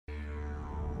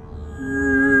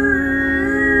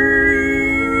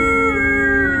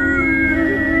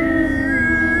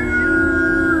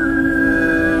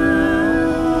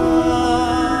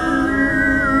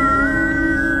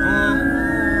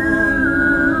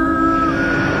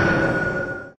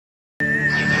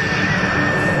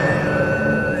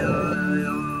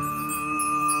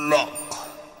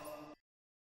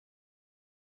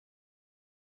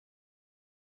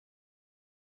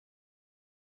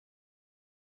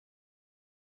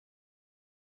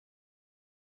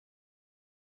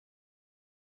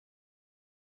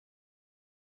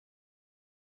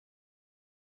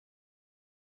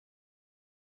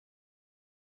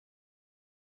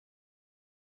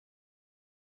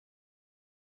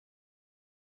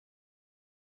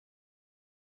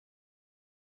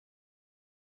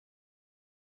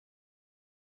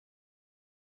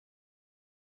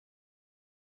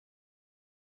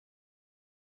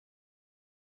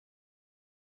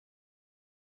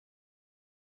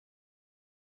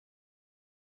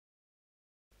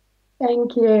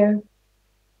Thank you.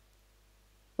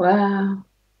 Wow.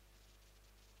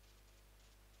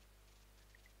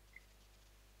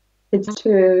 It's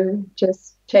to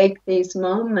just take these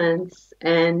moments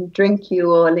and drink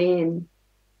you all in.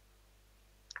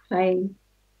 Hi.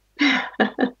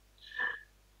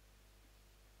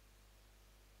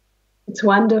 It's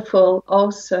wonderful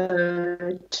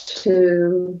also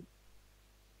to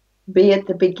be at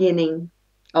the beginning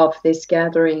of this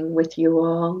gathering with you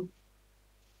all.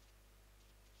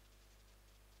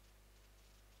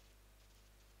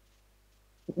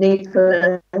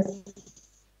 Nicholas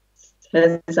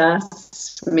has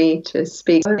asked me to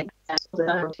speak.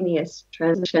 Spontaneous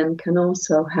transition can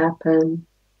also happen.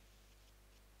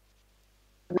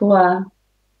 Before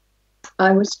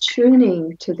I was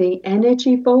tuning to the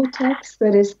energy vortex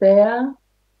that is there,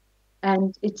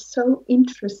 and it's so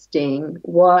interesting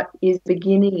what is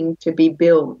beginning to be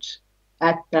built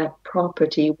at that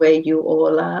property where you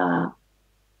all are.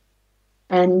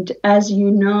 And as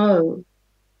you know,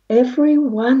 every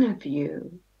one of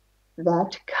you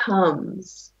that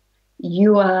comes,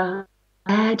 you are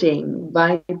adding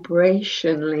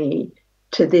vibrationally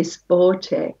to this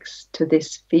vortex, to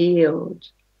this field.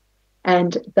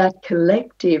 And that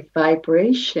collective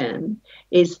vibration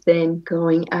is then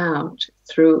going out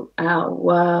through our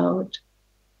world.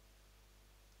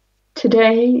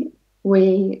 Today,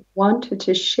 we wanted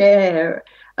to share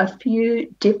a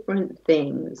few different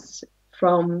things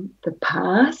from the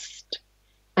past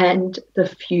and the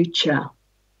future.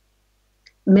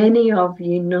 Many of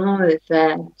you know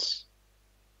that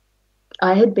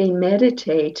I had been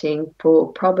meditating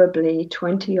for probably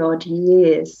 20 odd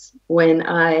years when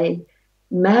I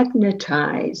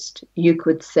magnetized, you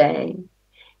could say,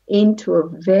 into a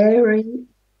very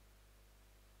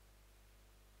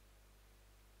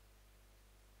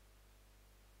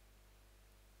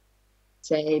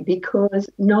because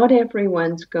not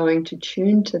everyone's going to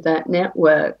tune to that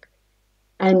network.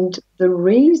 And the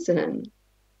reason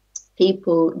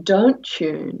people don't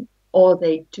tune or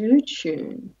they do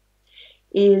tune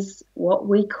is what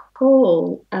we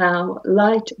call our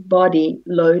light body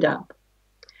load up.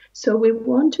 So we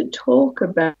want to talk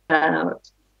about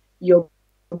your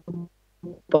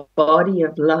body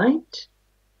of light,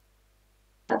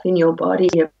 having your body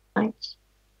of light.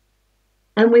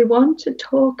 And we want to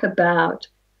talk about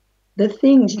the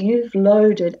things you've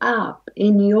loaded up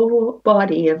in your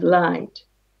body of light,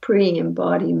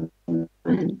 pre-embodiment.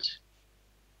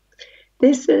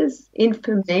 This is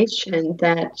information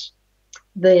that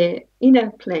the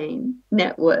inner plane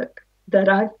network that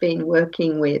I've been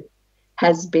working with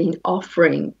has been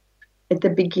offering at the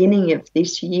beginning of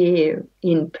this year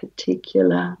in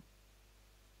particular.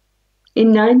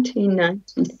 In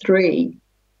 1993,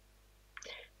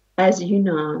 as you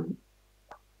know,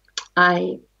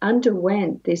 I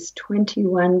underwent this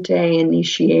 21-day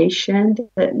initiation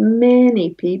that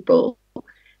many people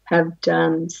have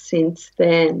done since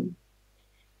then.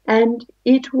 And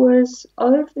it was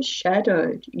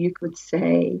overshadowed, you could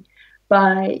say,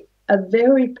 by a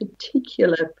very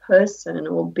particular person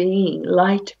or being,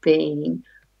 light being,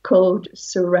 called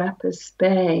Serapis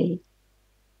Bey.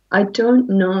 I don't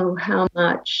know how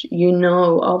much you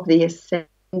know of the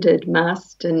Ascended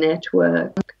Master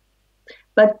Network,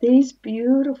 but these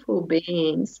beautiful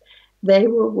beings, they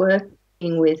were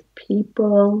working with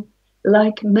people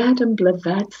like Madame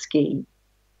Blavatsky,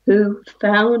 who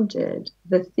founded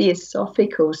the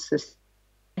Theosophical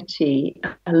Society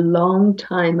a long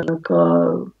time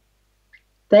ago.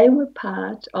 They were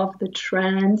part of the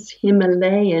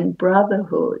Trans-Himalayan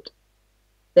Brotherhood.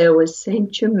 There was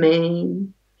Saint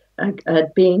Germain, a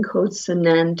being called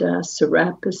Sananda,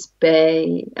 Serapis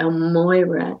Bey,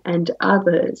 Elmoira, and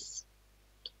others.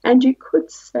 And you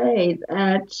could say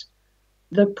that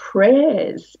the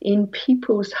prayers in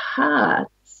people's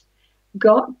hearts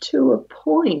got to a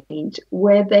point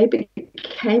where they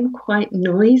became quite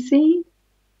noisy.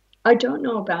 I don't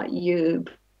know about you,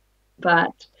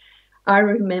 but I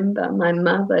remember my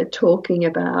mother talking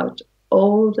about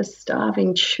all the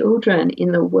starving children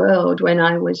in the world when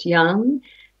I was young,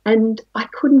 and I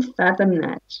couldn't fathom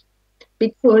that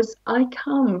because I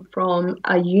come from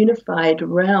a unified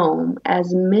realm,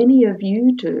 as many of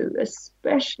you do,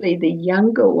 especially the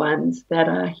younger ones that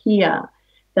are here,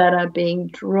 that are being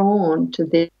drawn to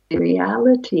this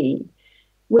reality.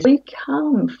 We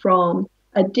come from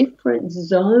a different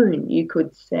zone, you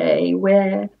could say,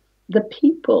 where the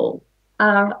people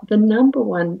are the number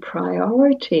one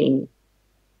priority.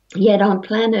 Yet on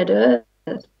planet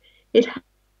Earth, it has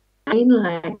been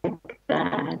like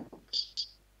that.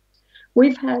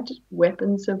 We've had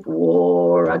weapons of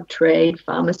war, drug trade,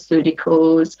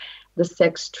 pharmaceuticals, the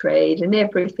sex trade and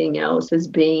everything else has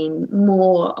been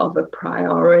more of a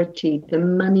priority, the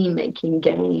money-making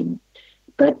game.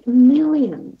 But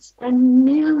millions and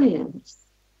millions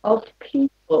of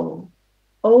people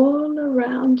all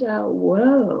around our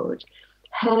world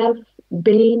have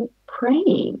been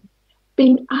praying,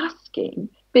 been asking,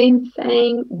 been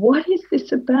saying, what is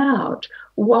this about?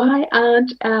 Why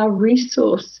aren't our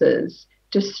resources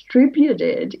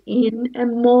distributed in a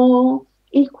more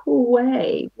equal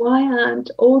way? Why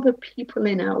aren't all the people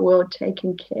in our world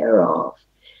taken care of?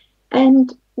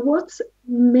 And what's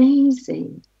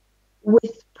amazing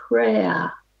with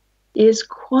prayer is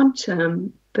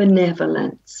quantum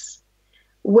benevolence.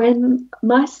 When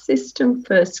my system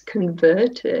first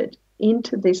converted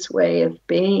into this way of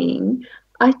being,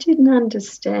 I didn't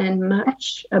understand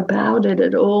much about it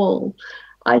at all.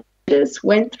 I just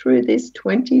went through this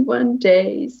 21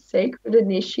 days sacred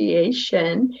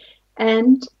initiation,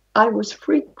 and I was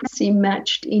frequency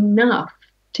matched enough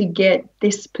to get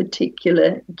this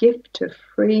particular gift of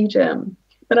freedom.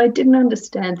 But I didn't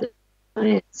understand the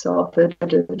science of it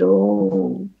at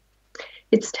all.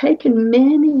 It's taken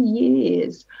many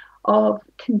years of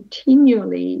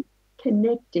continually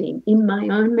connecting in my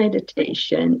own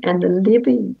meditation and the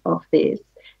living of this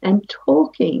and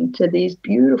talking to these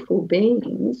beautiful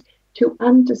beings to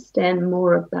understand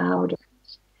more about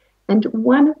it. And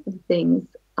one of the things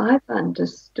I've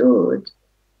understood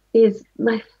is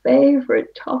my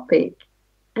favorite topic,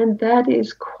 and that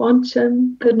is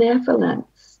quantum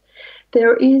benevolence.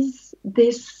 There is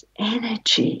this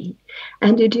energy,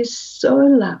 and it is so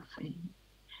loving,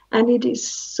 and it is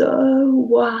so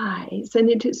wise, and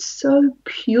it is so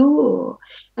pure,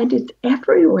 and it's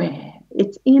everywhere.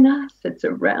 It's in us, it's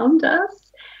around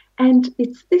us, and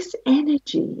it's this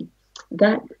energy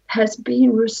that has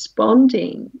been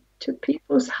responding to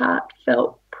people's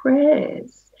heartfelt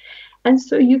prayers. And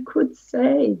so you could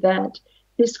say that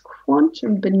this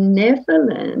quantum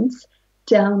benevolence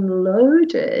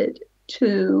downloaded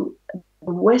to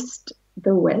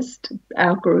the West,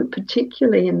 our group,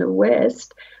 particularly in the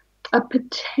West, a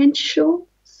potential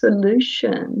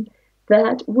solution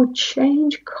that would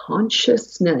change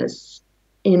consciousness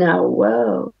in our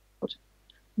world,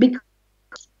 because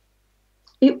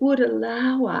it would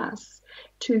allow us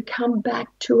to come back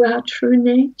to our true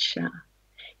nature.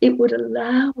 It would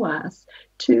allow us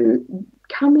to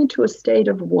come into a state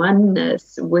of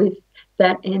oneness with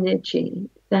that energy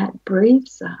that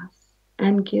breathes us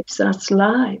and gives us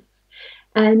life.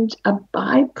 And a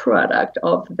byproduct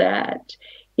of that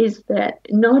is that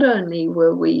not only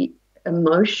were we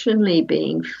emotionally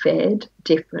being fed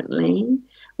differently,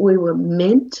 we were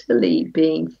mentally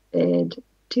being fed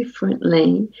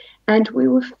differently, and we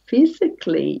were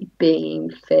physically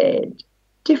being fed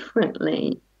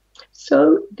differently.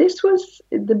 So this was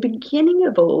the beginning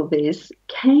of all this,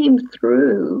 came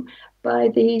through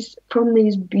from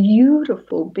these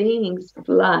beautiful beings of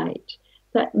light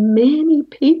that many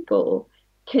people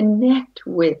connect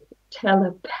with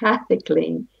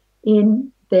telepathically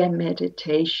in their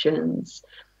meditations.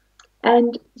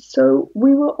 And so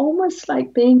we were almost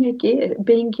like being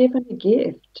given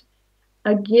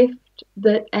a gift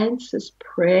that answers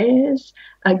prayers,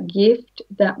 a gift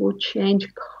that will change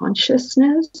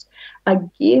consciousness, a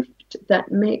gift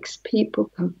that makes people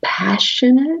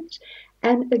compassionate,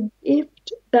 and a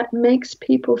gift that makes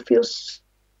people feel so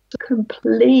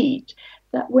complete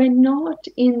that we're not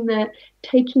in the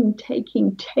taking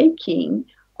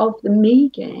of the me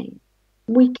game.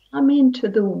 We come into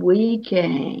the we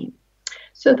game.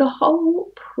 So the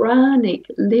whole pranic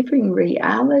living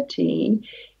reality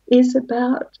is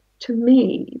about, to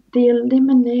me, the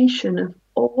elimination of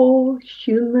all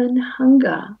human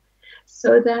hunger,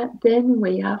 so that then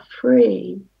we are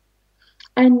free.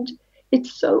 And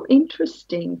it's so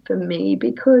interesting for me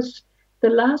because the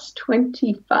last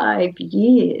 25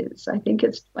 years, I think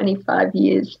it's 25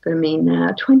 years for me now,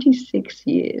 26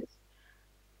 years,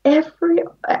 as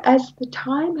the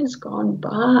time has gone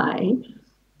by,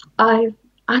 I've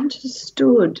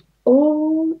understood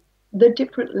all the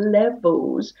different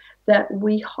levels that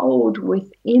we hold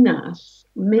within us,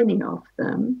 many of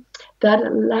them, that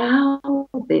allow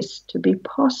this to be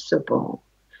possible.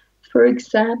 For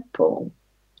example,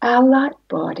 our light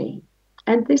body.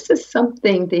 And this is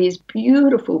something these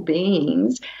beautiful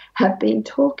beings have been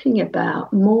talking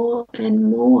about more and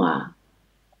more.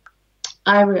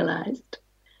 I realized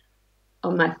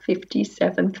on my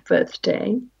 57th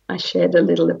birthday, I shared a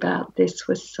little about this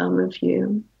with some of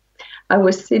you. I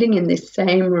was sitting in this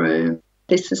same room.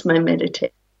 This is my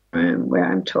meditation room where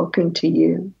I'm talking to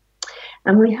you.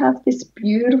 And we have this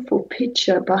beautiful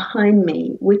picture behind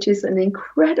me, which is an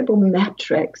incredible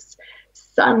matrix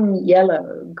sun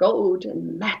yellow,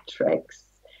 golden matrix.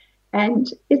 And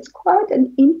it's quite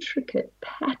an intricate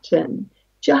pattern,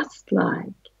 just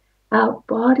like our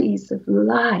bodies of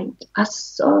light are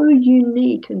so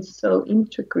unique and so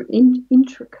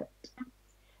intricate.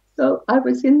 So I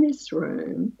was in this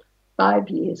room 5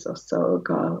 years or so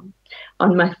ago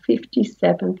on my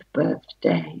 57th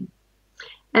birthday,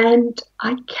 and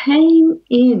I came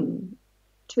in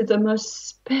to the most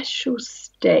special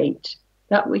state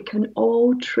that we can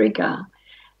all trigger,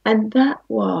 and that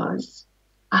was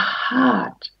a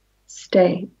heart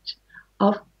state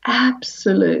of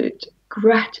absolute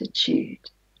gratitude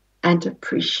and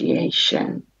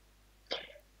appreciation.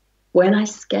 When I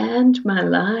scanned my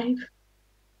life,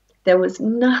 there was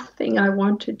nothing I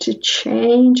wanted to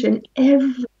change, and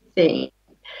everything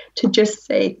to just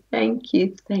say thank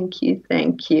you, thank you,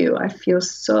 thank you. I feel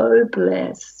so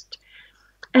blessed.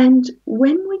 And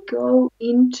when we go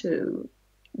into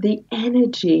the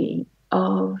energy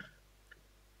of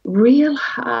real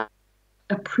heart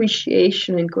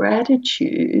appreciation and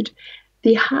gratitude,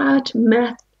 the Heart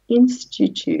Math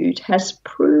Institute has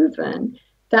proven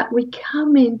that we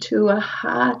come into a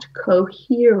heart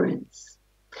coherence.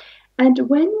 And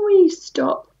when we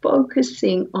stop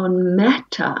focusing on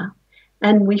matter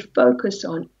and we focus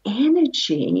on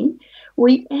energy,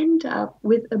 we end up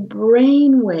with a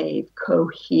brainwave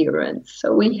coherence.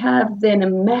 So we have then a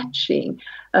matching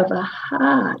of a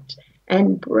heart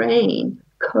and brain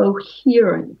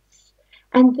coherence.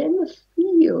 And then the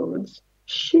fields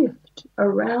shift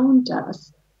around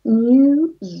us.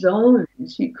 New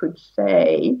zones, you could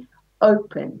say,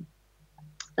 open.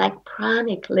 Like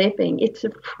pranic living, it's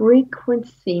a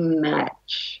frequency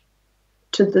match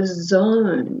to the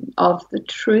zone of the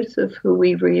truth of who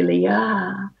we really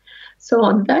are. So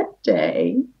on that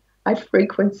day, I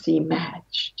frequency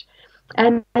matched.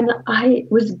 And I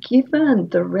was given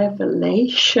the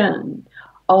revelation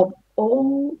of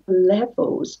all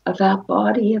levels of our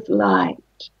body of light.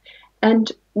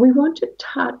 And we want to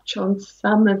touch on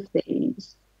some of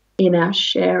these in our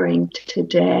sharing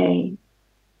today.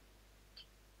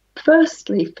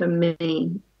 Firstly, for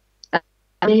me,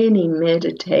 many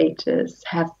meditators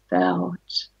have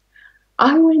felt,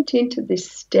 I went into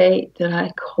this state that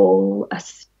I call a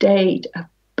state of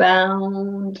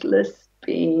boundless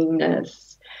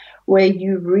beingness, where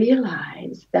you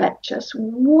realize that just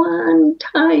one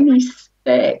tiny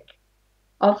speck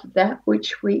of that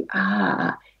which we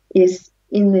are is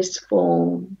in this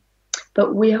form.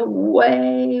 But we are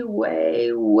way,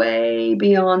 way, way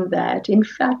beyond that. In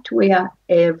fact, we are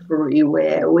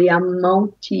everywhere. We are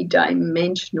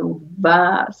multi-dimensional,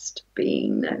 vast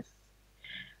beingness.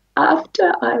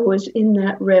 After I was in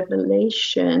that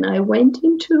revelation, I went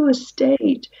into a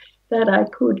state that I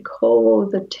could call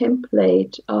the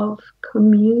template of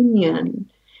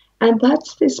communion. And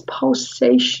that's this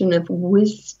pulsation of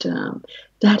wisdom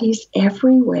that is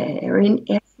everywhere, in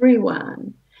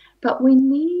everyone. But we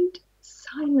need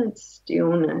silent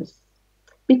stillness,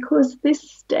 because this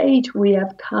state we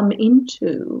have come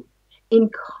into in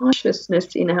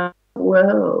consciousness in our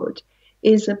world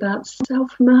is about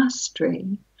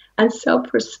self-mastery and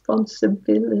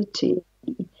self-responsibility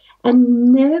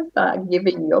and never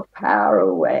giving your power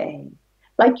away.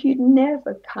 Like you'd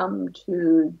never come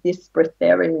to this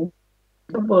Breatharian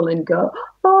and go,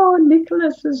 oh,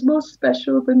 Nicholas is more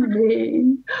special than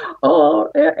me, or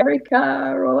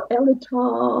Erica, or Ella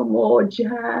Tom, or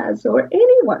Jazz, or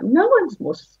anyone. No one's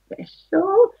more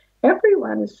special.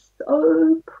 Everyone is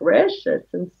so precious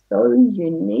and so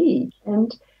unique,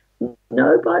 and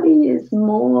nobody is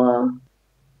more.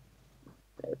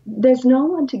 There's no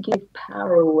one to give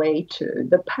power away to.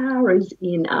 The power is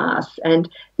in us, and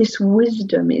this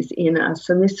wisdom is in us,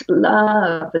 and this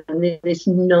love and this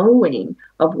knowing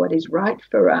of what is right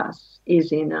for us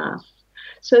is in us.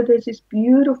 So there's this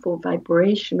beautiful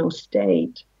vibrational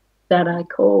state that I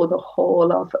call the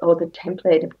hall of, or the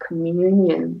template of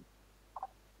communion.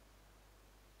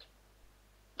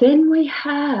 Then we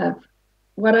have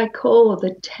what I call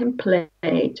the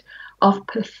template of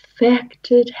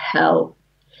perfected health.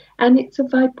 And it's a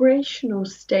vibrational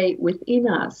state within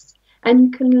us. And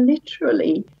you can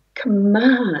literally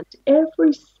command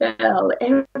every cell,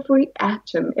 every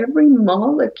atom, every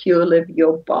molecule of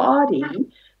your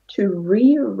body to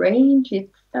rearrange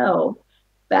itself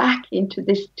back into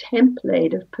this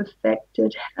template of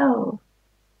perfected health.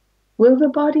 Will the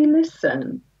body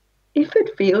listen? If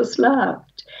it feels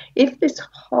loved, if this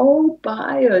whole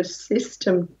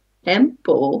biosystem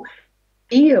temple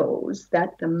feels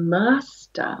that the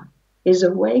master is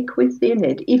awake within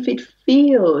it, if it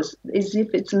feels as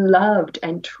if it's loved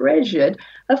and treasured,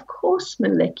 of course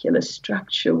molecular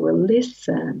structure will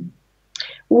listen.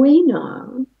 We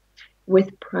know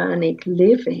with pranic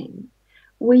living,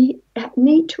 we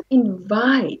need to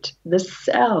invite the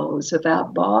cells of our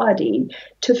body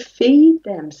to feed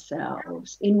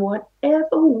themselves in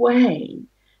whatever way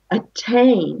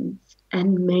attains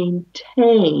and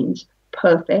maintains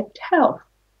perfect health.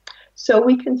 So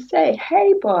we can say,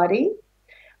 hey, body,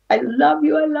 I love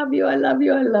you, I love you, I love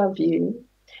you, I love you.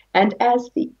 And as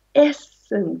the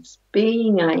essence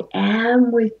being I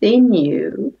am within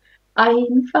you, I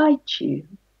invite you.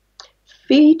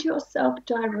 Feed yourself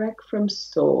direct from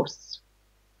source,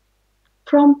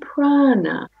 from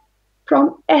prana,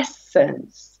 from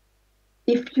essence.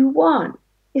 If you want,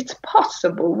 it's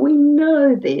possible. We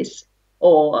know this.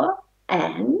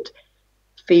 And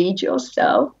feed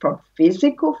yourself from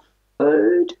physical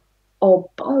food or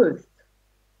both.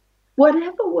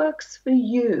 Whatever works for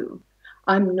you.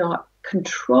 I'm not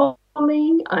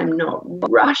controlling, I'm not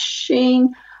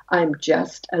rushing, I'm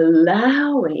just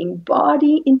allowing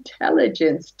body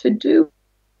intelligence to do what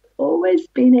it's always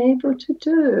been able to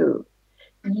do.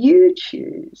 You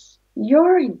choose.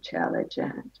 You're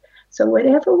intelligent. So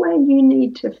whatever way you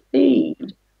need to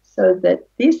feed so that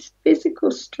this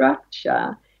physical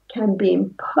structure can be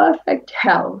in perfect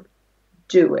health,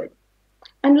 do it.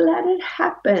 And let it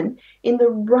happen in the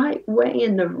right way,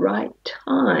 in the right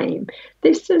time.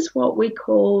 This is what we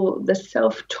call the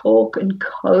self-talk and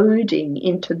coding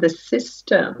into the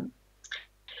system.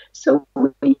 So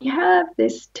we have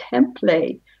this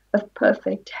template of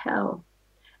perfect health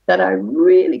that I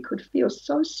really could feel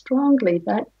so strongly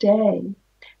that day.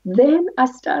 Then I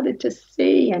started to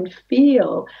see and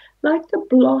feel like the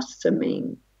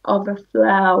blossoming of a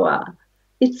flower.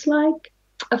 It's like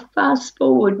a fast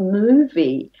forward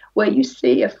movie where you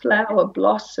see a flower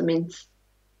blossom in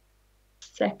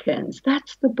seconds.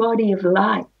 That's the body of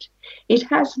light. It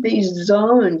has these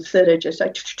zones that are just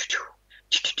like,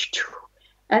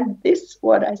 and this,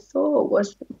 what I saw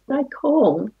was what I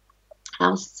call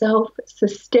our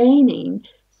self-sustaining,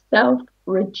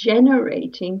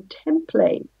 self-regenerating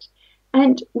template.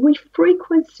 And we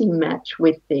frequency match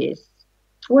with this.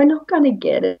 We're not going to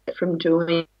get it from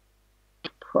doing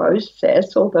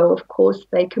process, although of course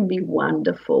they can be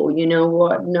wonderful. You know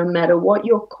what, no matter what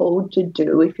you're called to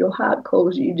do, if your heart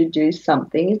calls you to do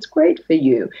something, it's great for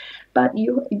you. But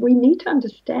we need to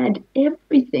understand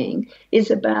everything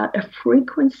is about a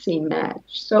frequency match.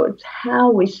 So it's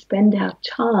how we spend our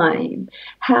time,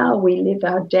 how we live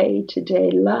our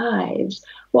day-to-day lives,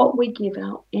 what we give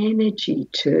our energy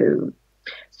to.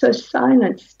 So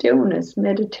silence, stillness,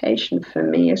 meditation for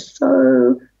me is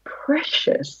so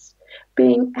precious.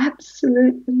 Being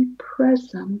absolutely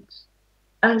present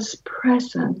as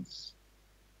presence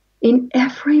in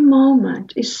every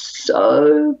moment is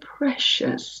so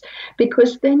precious,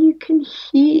 because then you can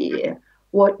hear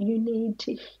what you need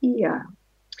to hear.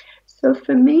 So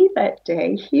for me that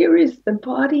day, here is the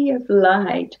body of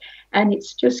light, and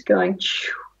it's just going,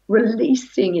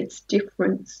 releasing its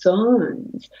different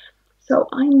zones. So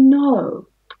I know,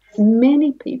 as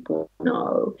many people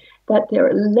know, that there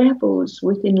are levels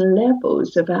within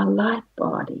levels of our light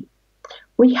body.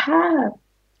 We have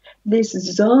this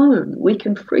zone we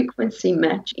can frequency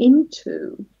match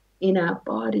into in our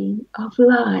body of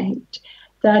light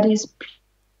that is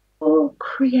pure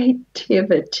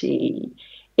creativity.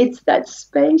 It's that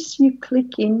space you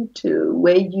click into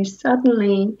where you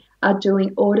suddenly are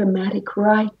doing automatic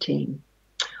writing,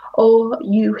 or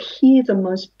you hear the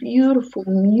most beautiful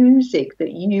music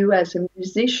that you as a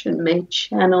musician may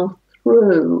channel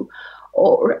through,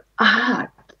 or art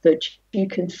that you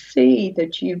can see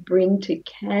that you bring to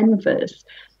canvas.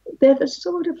 They're the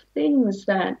sort of things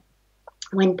that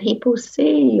when people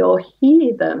see or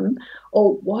hear them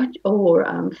or watch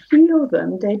or feel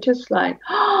them, they're just like,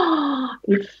 oh,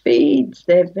 it feeds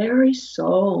their very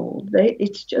soul.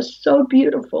 It's just so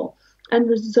beautiful. And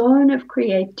the zone of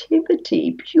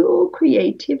creativity, pure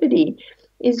creativity,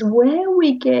 is where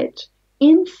we get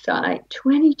insight to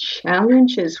any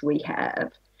challenges we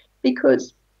have.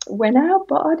 Because when our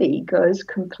body goes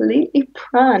completely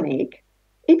pranic,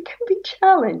 it can be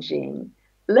challenging.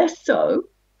 Less so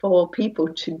for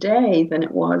people today than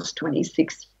it was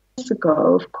 26 years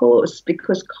ago, of course,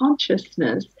 because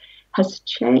consciousness has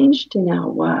changed in our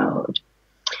world.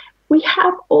 We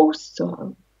have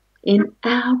also in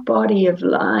our body of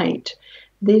light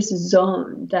this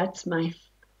zone that's my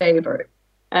favorite,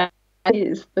 and that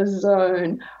is the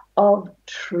zone of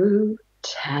true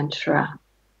Tantra.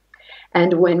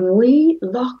 And when we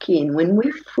lock in, when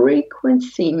we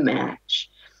frequency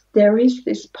match, there is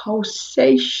this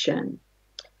pulsation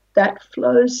that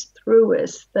flows through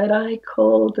us that I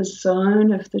call the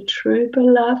zone of the true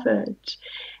beloved.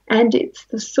 And it's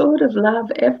the sort of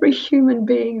love every human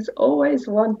being's always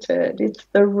wanted. It's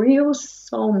the real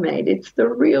soulmate. It's the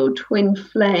real twin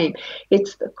flame.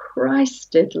 It's the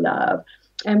Christed love.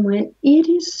 And when it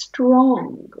is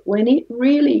strong, when it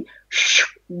really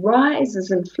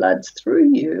rises and floods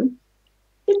through you,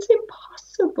 it's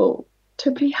impossible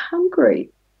to be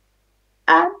hungry.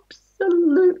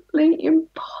 Absolutely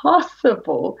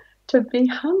impossible to be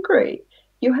hungry.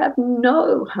 You have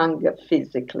no hunger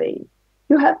physically.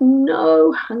 You have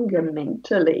no hunger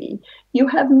mentally. You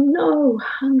have no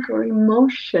hunger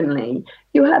emotionally.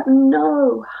 You have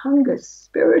no hunger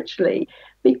spiritually,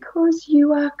 because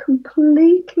you are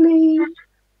completely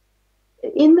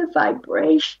in the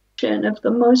vibration of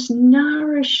the most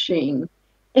nourishing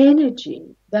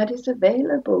energy that is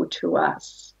available to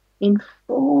us in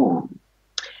form.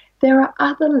 There are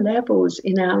other levels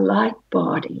in our light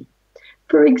body.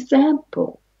 For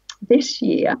example, this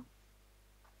year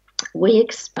we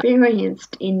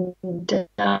experienced in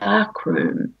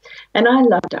darkroom, and I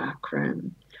love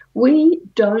darkroom. We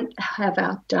don't have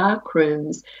our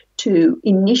darkrooms to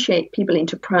initiate people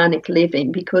into pranic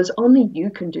living, because only you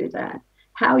can do that.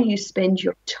 How you spend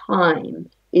your time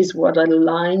is what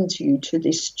aligns you to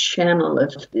this channel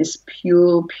of this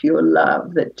pure, pure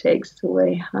love that takes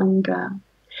away hunger.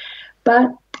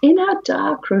 But in our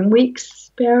darkroom, we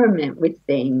experiment with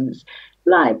things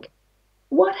like,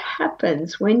 what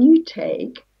happens when you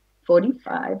take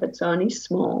 45, it's only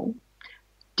small,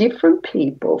 different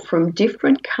people from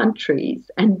different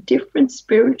countries and different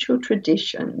spiritual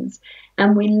traditions,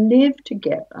 and we live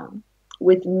together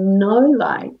with no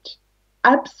light,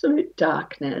 absolute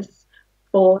darkness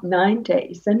for 9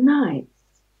 days and nights.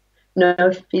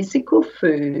 No physical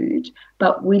food,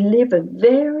 but we live a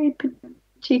very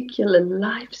particular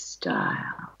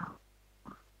lifestyle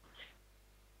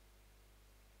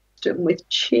with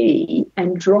chi,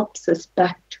 and drops us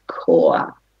back to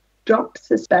core, drops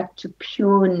us back to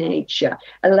pure nature,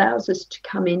 allows us to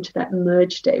come into that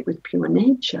merge state with pure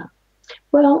nature.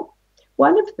 Well,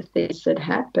 one of the things that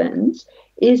happens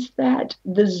is that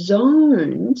the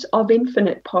zones of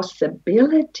infinite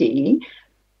possibility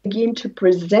begin to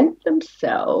present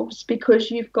themselves,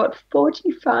 because you've got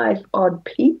 45 odd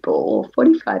people,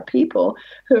 45 people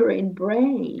who are in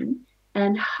brain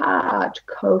and heart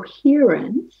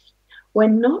coherence. We're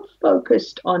not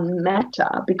focused on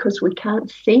matter because we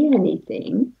can't see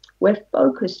anything. We're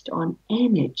focused on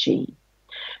energy.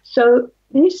 So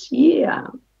this year,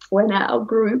 when our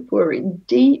group were in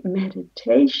deep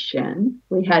meditation,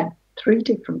 we had 3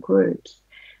 different groups.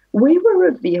 We were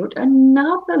revealed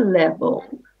another level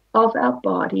of our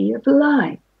body of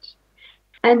light.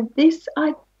 And this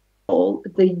I call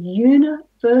the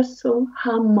universal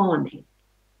harmonic.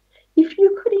 If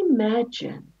you could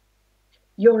imagine,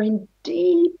 you're in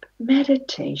deep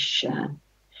meditation.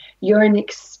 You're in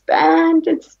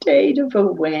expanded state of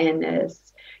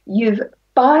awareness. You've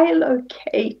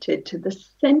bilocated to the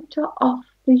center of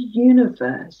the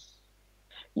universe.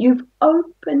 You've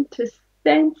opened to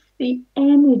sense the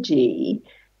energy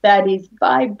that is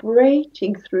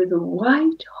vibrating through the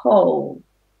white hole,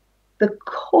 the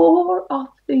core of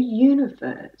the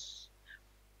universe.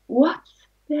 What's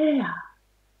there?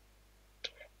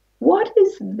 What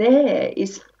is there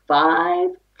is 5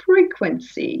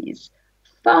 frequencies,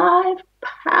 5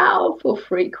 powerful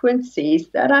frequencies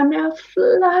that are now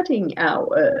flooding our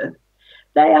earth.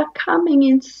 They are coming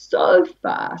in so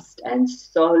fast and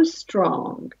so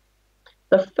strong.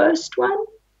 The first one,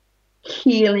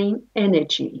 healing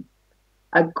energy,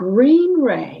 a green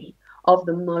ray of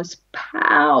the most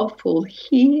powerful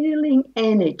healing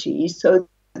energy. So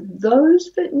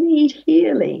those that need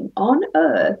healing on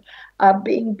earth are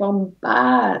being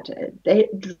bombarded. They're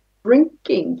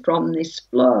drinking from this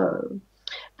flow.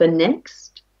 The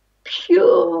next,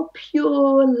 pure,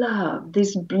 pure love,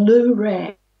 this blue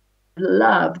ray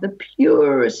love, the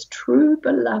purest, true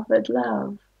beloved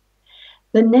love.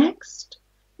 The next,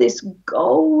 this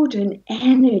golden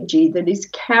energy that is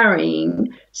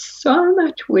carrying so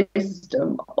much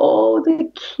wisdom, all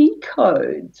the key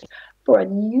codes for a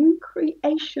new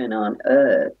creation on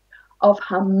earth of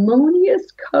harmonious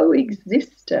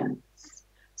coexistence,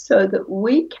 so that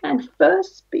we can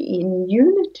first be in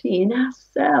unity in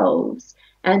ourselves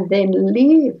and then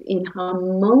live in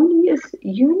harmonious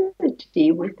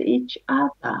unity with each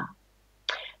other.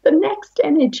 The next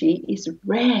energy is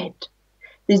red.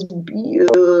 This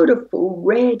beautiful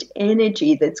red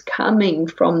energy that's coming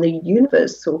from the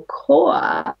universal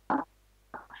core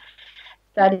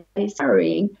that is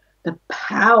carrying the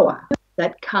power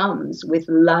that comes with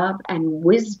love and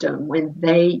wisdom when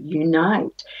they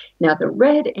unite. Now, the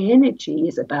red energy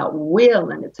is about will,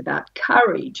 and it's about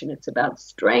courage, and it's about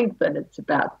strength, and it's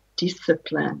about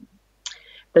discipline.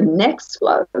 The next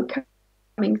flow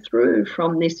coming through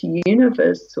from this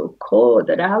universal core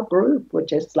that our group were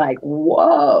just like,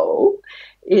 whoa,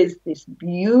 is this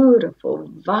beautiful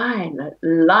violet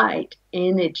light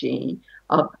energy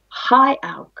of high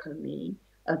alchemy,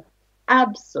 of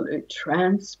absolute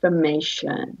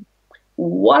transformation.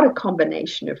 What a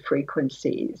combination of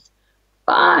frequencies.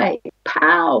 5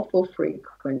 powerful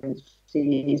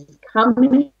frequencies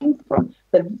coming from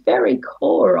the very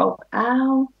core of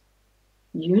our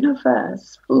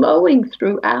universe, flowing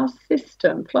through our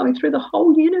system, flowing through the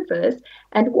whole universe.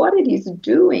 And what it is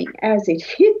doing as it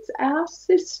hits our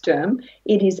system,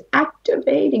 it is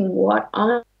activating what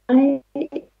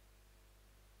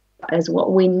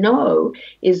we know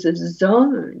is a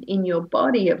zone in your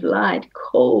body of light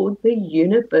called the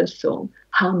universal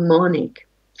harmonic.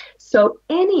 So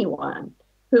anyone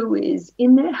who is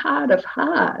in their heart of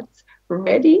hearts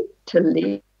ready to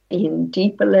live in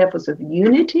deeper levels of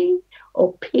unity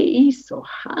or peace or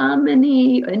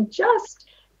harmony and just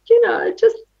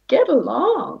get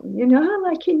along,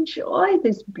 like enjoy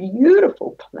this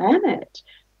beautiful planet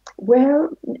where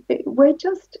we're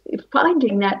just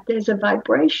finding that there's a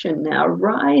vibration now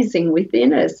rising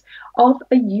within us of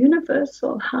a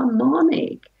universal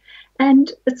harmonic.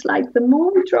 And it's like the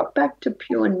more we drop back to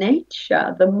pure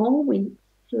nature, the more we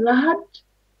flood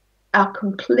our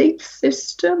complete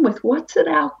system with what's at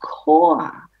our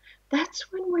core.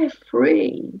 That's when we're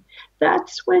free.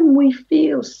 That's when we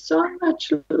feel so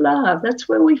much love. That's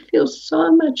where we feel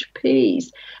so much peace.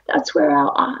 That's where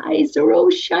our eyes are all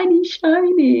shiny,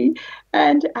 shiny,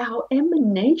 and our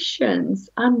emanations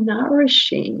are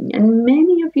nourishing. And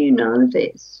many of you know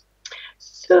this.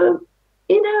 So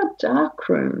in our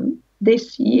darkroom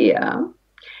this year,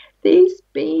 these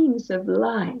beings of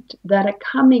light that are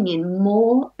coming in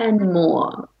more and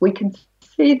more, we can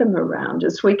see them around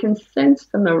us, we can sense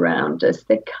them around us.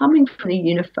 They're coming from the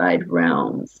unified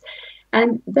realms.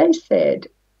 And they said,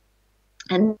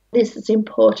 and this is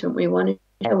important, we want to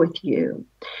share with you,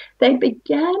 they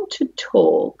began to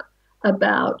talk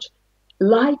about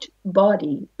light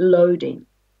body loading,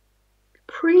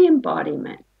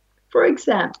 pre-embodiment. For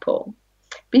example,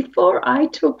 before I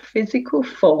took physical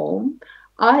form,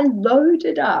 I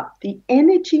loaded up the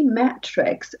energy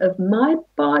matrix of my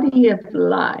body of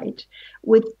light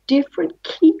with different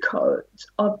key codes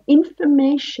of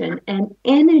information and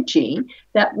energy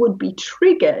that would be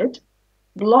triggered,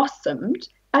 blossomed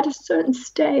at a certain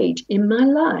stage in my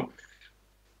life.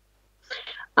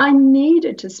 I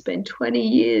needed to spend 20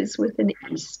 years with an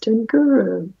Eastern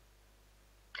guru.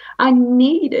 I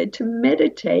needed to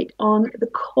meditate on the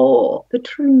core, the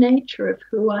true nature of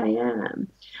who I am.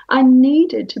 I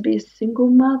needed to be a single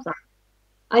mother.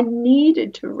 I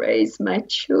needed to raise my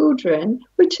children,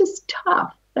 which is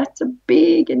tough. That's a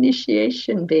big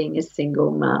initiation, being a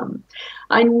single mom.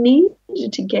 I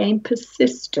needed to gain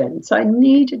persistence. I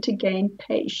needed to gain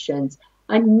patience.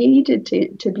 I needed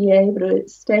to be able to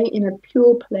stay in a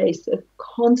pure place of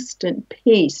constant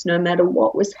peace no matter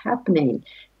what was happening,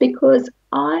 because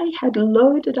I had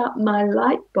loaded up my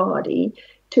light body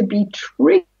to be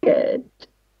triggered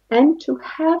and to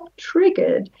have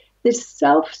triggered this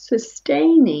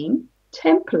self-sustaining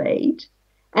template,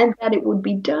 and that it would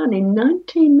be done in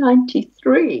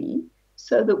 1993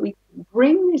 so that we could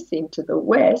bring this into the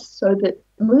West so that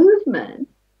movement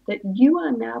that you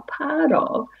are now part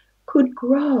of could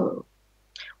grow.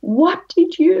 What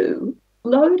did you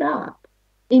load up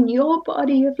in your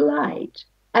body of light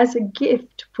as a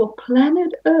gift for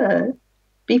planet Earth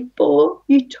before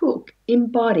you took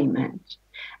embodiment?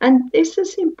 And this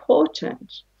is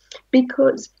important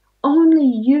because only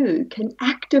you can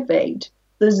activate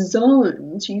the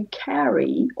zones you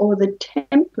carry or the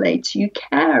templates you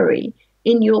carry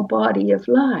in your body of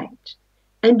light.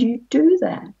 And you do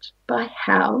that by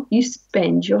how you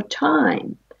spend your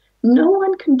time. No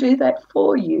one can do that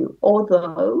for you,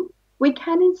 although we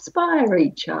can inspire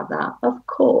each other, of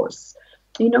course.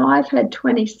 I've had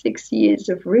 26 years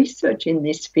of research in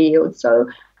this field, so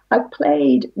I've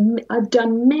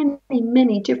done many,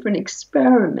 many different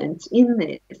experiments in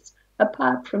this,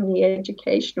 apart from the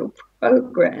educational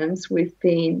programs we've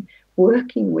been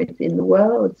working with in the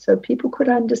world, so people could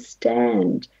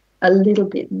understand a little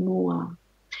bit more.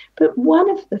 But one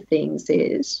of the things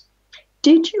is,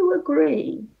 did you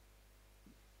agree,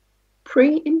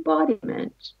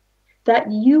 pre-embodiment, that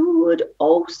you would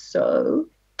also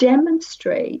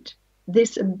demonstrate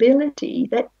this ability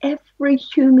that every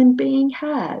human being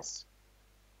has?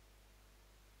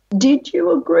 Did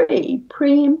you agree,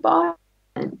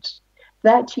 pre-embodiment,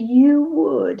 that you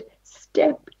would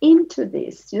step into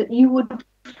this, that you would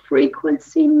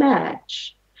frequency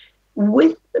match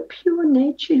with the pure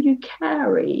nature you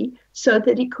carry so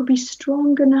that it could be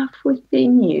strong enough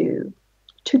within you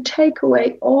to take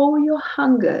away all your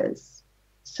hungers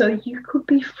so you could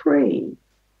be free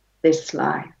this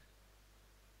life?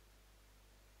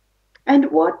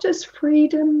 And what does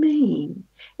freedom mean?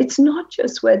 It's not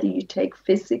just whether you take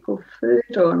physical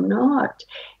food or not.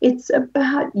 It's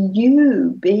about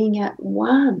you being at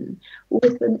one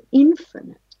with an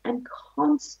infinite and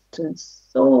constant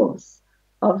source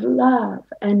of love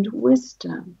and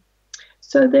wisdom.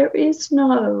 So there is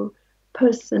no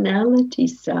personality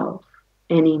self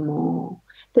anymore.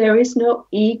 There is no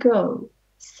ego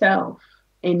self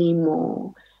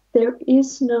anymore. There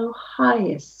is no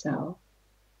higher self.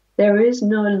 There is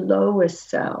no lower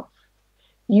self.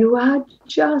 You are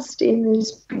just in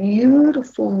this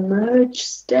beautiful merged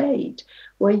state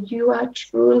where you are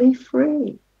truly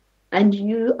free and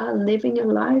you are living a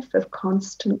life of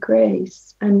constant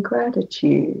grace and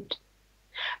gratitude.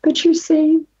 But you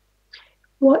see,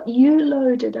 what you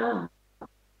loaded up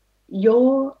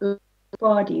your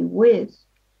body with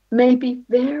may be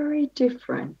very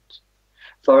different.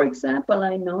 For example,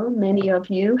 I know many of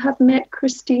you have met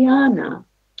Christiana,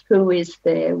 who is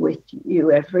there with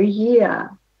you every year.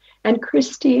 And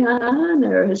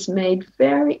Christiana has made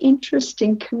very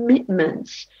interesting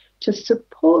commitments to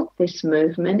support this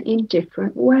movement in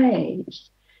different ways.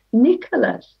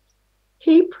 Nicholas,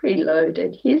 he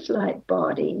preloaded his light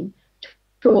body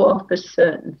to offer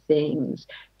certain things,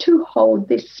 to hold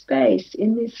this space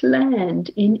in this land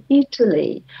in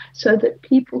Italy so that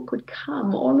people could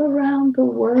come all around the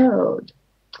world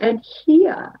and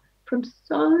hear from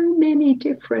so many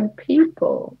different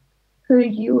people who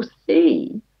you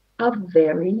see are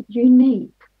very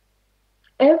unique.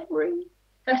 Every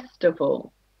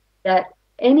festival that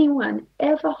anyone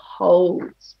ever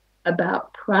holds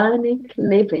about pranic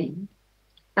living,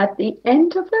 at the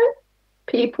end of it,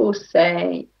 people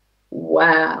say,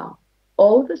 wow,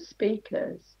 all the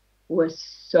speakers were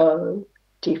so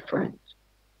different.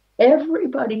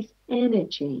 Everybody's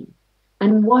energy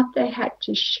and what they had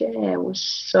to share was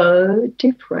so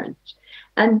different.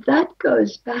 And that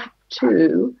goes back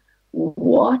to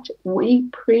what we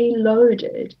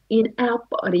preloaded in our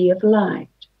body of light.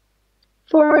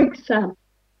 For example,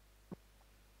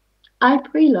 I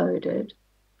preloaded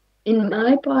in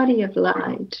my body of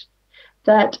light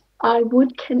that I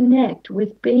would connect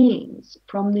with beings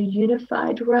from the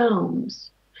unified realms.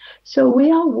 So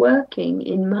we are working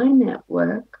in my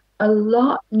network a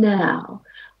lot now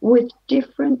with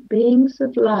different beings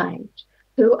of light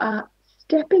who are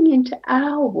stepping into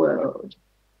our world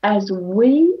as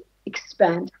we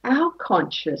expand our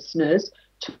consciousness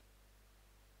to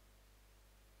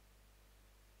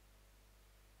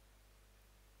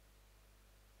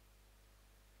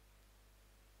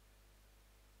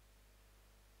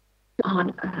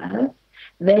on earth.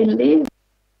 They live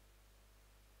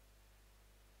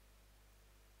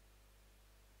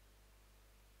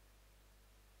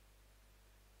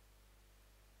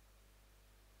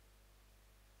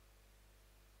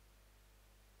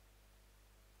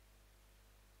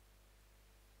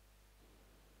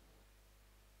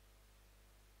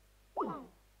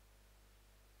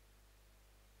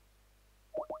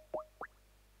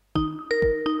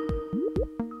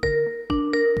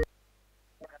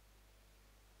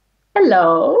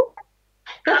hello.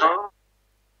 Hello?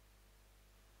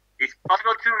 It's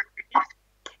possible to repeat?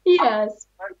 Yes.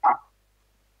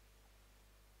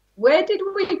 Where did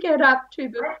we get up to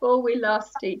before we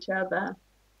lost each other?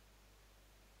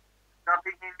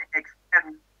 Nothing in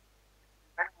extent.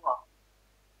 Very well.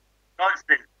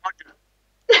 Conscious.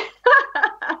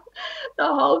 The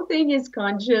whole thing is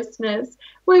consciousness.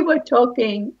 We were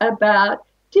talking about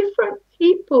different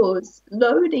people's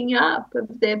loading up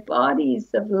of their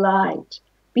bodies of light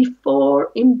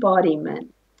before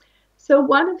embodiment. So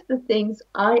one of the things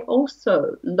I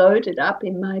also loaded up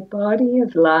in my body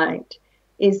of light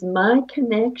is my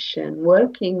connection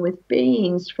working with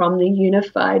beings from the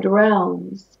unified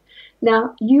realms.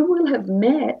 Now, you will have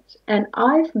met, and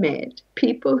I've met,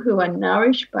 people who are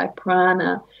nourished by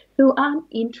prana who aren't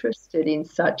interested in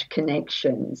such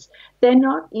connections. They're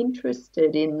not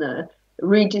interested in the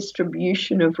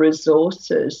redistribution of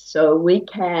resources so we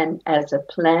can, as a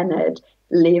planet,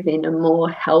 live in a more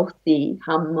healthy,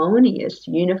 harmonious,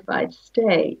 unified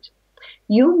state.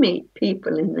 You'll meet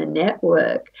people in the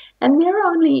network and they're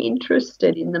only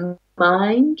interested in the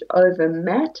mind over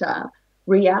matter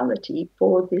reality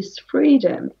for this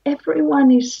freedom.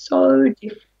 Everyone is so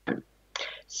different.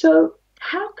 So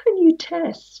How can you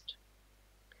test?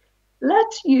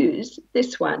 Let's use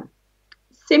this one.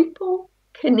 Simple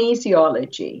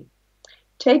kinesiology.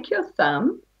 Take your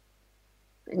thumb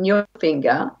and your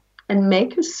finger and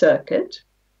make a circuit.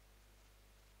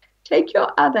 Take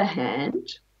your other hand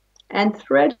and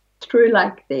thread through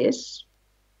like this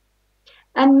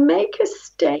and make a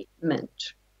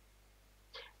statement.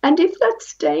 And if that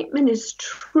statement is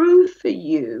true for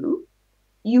you,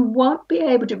 you won't be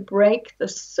able to break the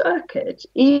circuit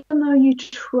even though you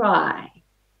try.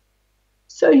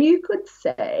 So you could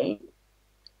say,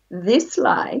 this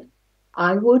life,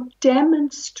 I will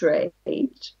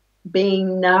demonstrate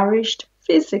being nourished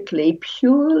physically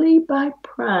purely by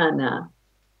prana.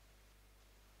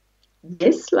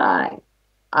 This life,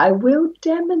 I will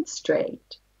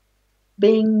demonstrate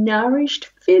being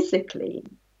nourished physically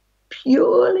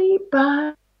purely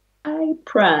by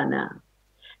prana.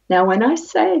 Now, when I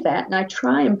say that and I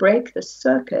try and break the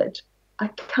circuit, I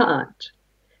can't,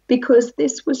 because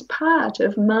this was part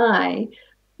of my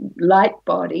light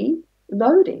body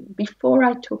loading before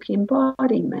I took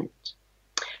embodiment.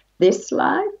 This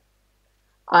life,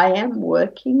 I am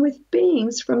working with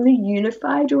beings from the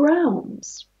unified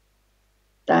realms.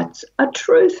 That's a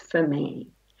truth for me.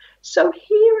 So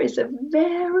here is a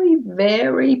very,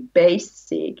 very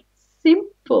basic,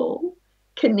 simple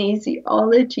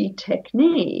kinesiology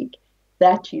technique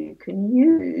that you can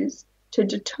use to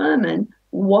determine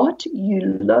what you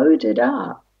loaded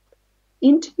up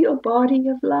into your body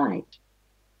of light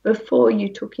before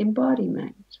you took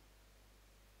embodiment.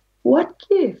 What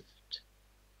gift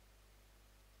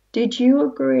did you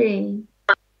agree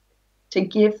to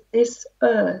give this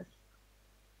earth,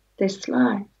 this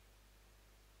life?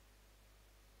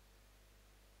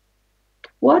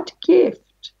 What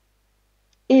gift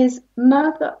is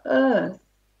Mother Earth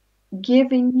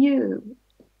giving you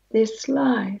this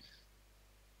life?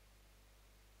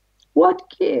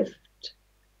 What gift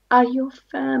are your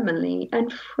family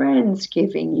and friends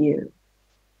giving you?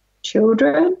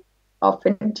 Children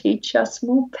often teach us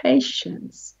more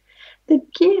patience. The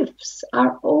gifts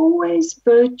are always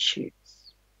virtues.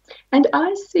 And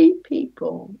I see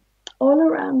people all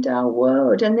around our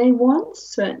world, and they want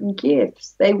certain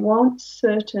gifts, they want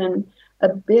certain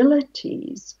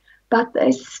abilities, but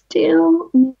they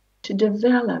still need to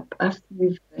develop a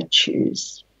few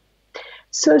virtues.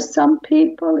 So some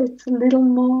people, it's a little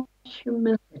more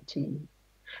humility.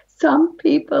 Some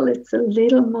people, it's a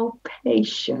little more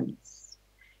patience.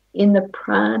 In the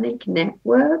Pranic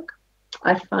network,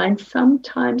 I find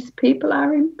sometimes people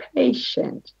are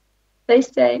impatient. They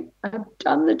say, I've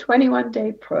done the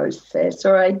 21-day process,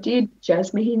 or I did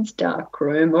Jasmuheen's dark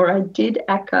room, or I did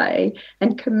Akai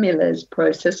and Camilla's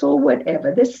process, or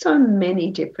whatever. There's so many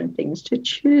different things to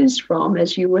choose from,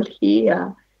 as you will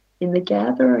hear in the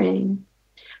gathering.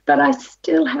 But I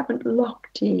still haven't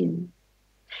locked in.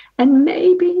 And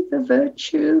maybe the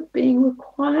virtue being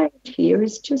required here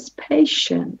is just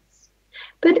patience.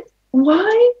 But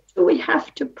why do we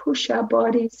have to push our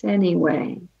bodies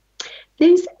anyway?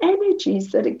 These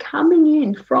energies that are coming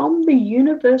in from the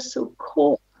universal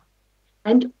core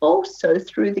and also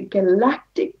through the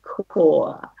galactic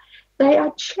core, they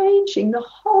are changing the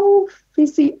whole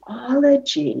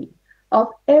physiology of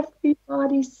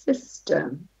everybody's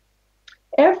system.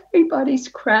 Everybody's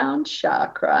crown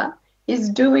chakra is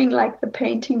doing like the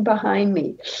painting behind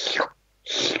me,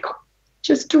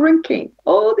 just drinking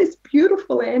all this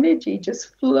beautiful energy,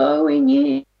 just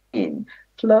flowing in,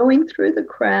 flowing through the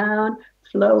crown,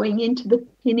 flowing into the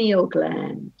pineal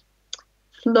gland,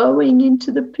 flowing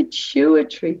into the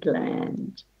pituitary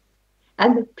gland.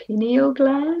 And the pineal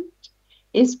gland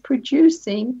is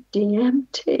producing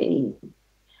DMT.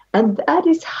 And that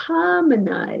is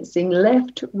harmonizing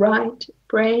left, right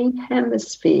brain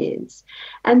hemispheres.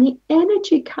 And the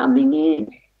energy coming in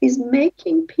is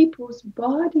making people's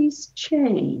bodies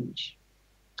change.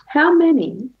 How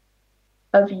many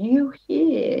of you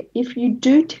here, if you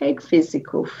do take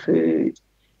physical food,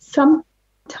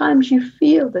 sometimes you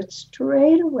feel that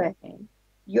straight away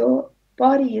your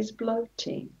body is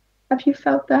bloating? Have you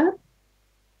felt that?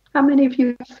 How many of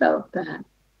you have felt that?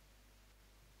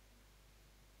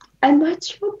 And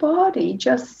that's your body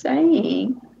just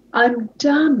saying, I'm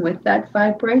done with that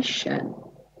vibration.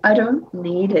 I don't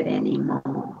need it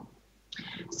anymore.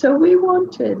 So we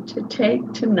wanted to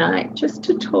take tonight just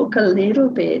to talk a little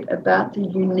bit about the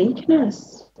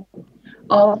uniqueness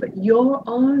of your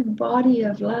own body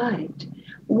of light.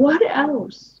 What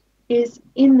else is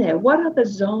in there? What are the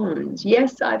zones?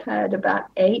 Yes, I've had about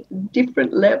 8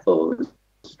 different levels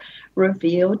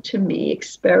revealed to me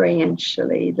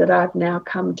experientially that I've now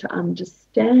come to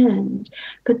understand.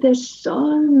 But there's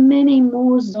so many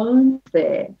more zones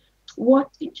there.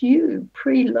 What did you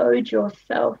preload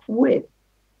yourself with?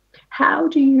 How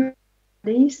do you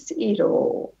release it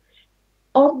all?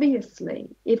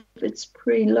 Obviously, if it's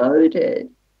preloaded,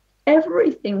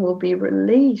 everything will be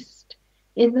released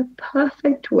in the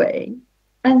perfect way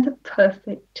and the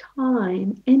perfect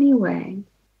time anyway.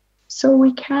 So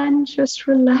we can just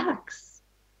relax,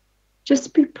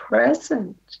 just be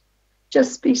present,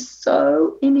 just be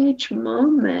so in each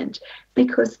moment,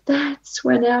 because that's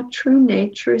when our true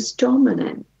nature is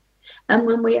dominant. And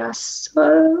when we are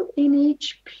so in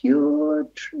each pure,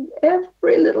 true,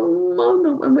 every little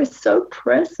moment, when we're so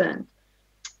present,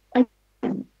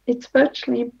 again, it's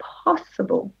virtually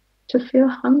impossible to feel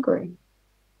hungry.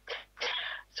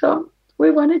 So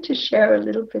we wanted to share a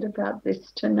little bit about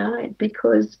this tonight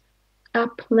because our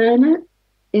planet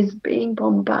is being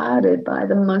bombarded by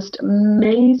the most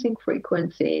amazing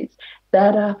frequencies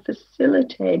that are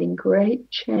facilitating great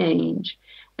change.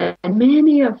 And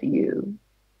many of you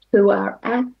who are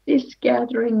at this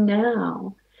gathering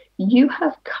now, you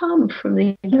have come from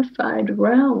the unified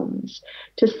realms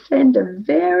to send a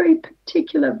very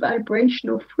particular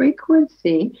vibrational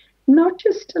frequency, not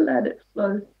just to let it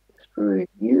flow through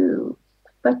you,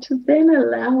 but to then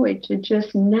allow it to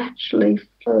just naturally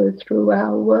flow through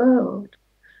our world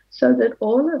so that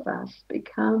all of us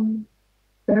become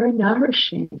very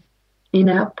nourishing in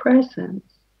our presence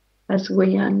as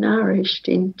we are nourished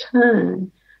in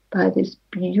turn by this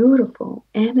beautiful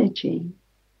energy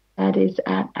that is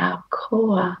at our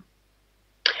core.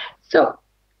 So,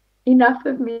 enough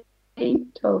of me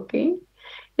talking.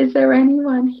 Is there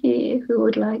anyone here who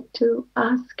would like to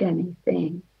ask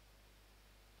anything?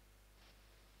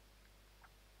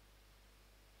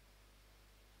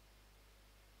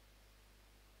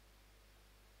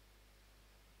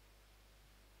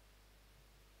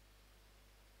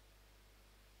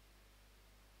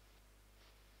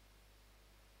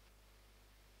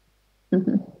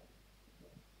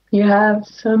 You have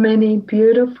so many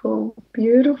beautiful,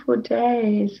 beautiful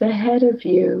days ahead of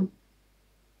you.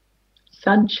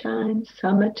 Sunshine,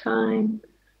 summertime,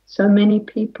 so many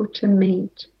people to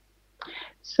meet.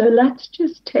 So let's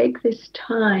just take this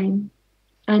time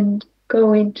and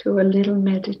go into a little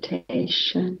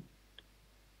meditation.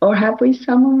 Or have we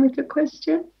someone with a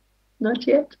question? Not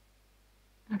yet?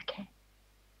 Okay.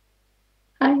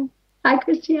 Hi. Hi,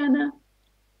 Christiana.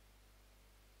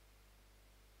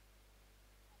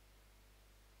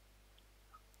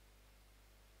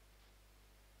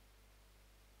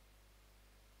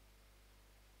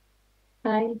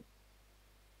 Hi.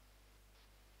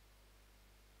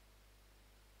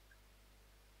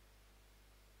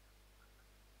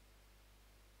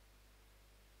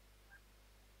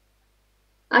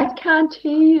 I can't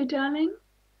hear you, darling.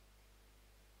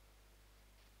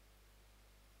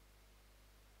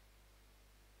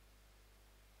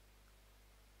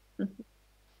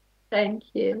 Thank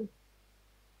you.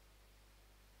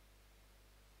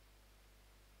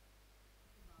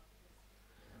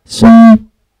 So,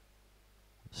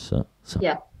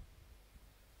 Yeah,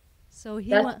 So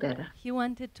that's better. he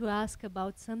wanted to ask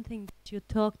about something that you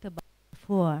talked about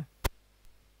before.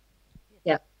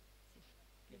 Yeah.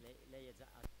 lei ha già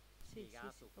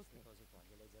spiegato queste cose qua,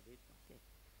 gliel'hai già detto? Sì.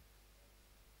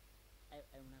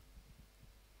 È una...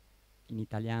 In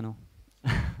italiano?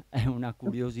 È una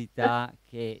curiosità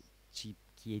che ci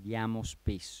chiediamo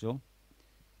spesso.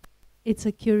 It's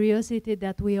a curiosity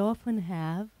that we often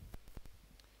have.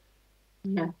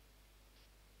 Yeah.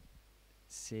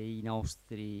 Se i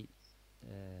nostri...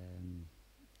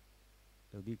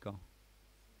 lo dico?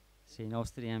 Se i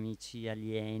nostri amici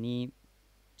alieni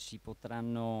ci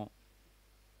potranno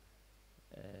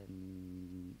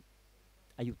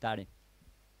aiutare.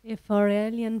 If our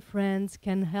alien friends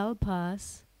can help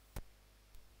us.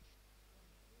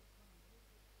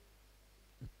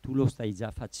 Tu lo stai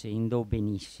già facendo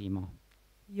benissimo.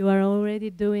 You are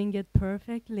already doing it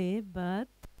perfectly, but...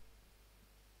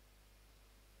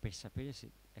 Per sapere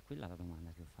se... È quella la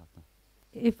domanda che ho fatto.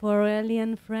 If our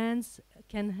alien friends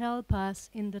can help us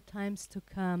in the times to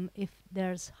come, if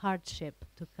there's hardship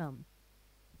to come.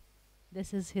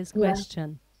 This is his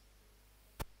question.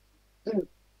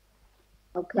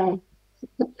 Okay.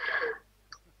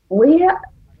 We are...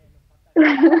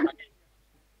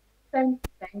 Thanks.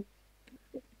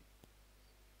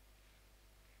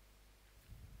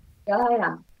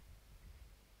 Gaia,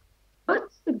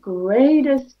 what's the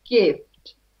greatest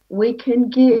gift we can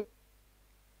give?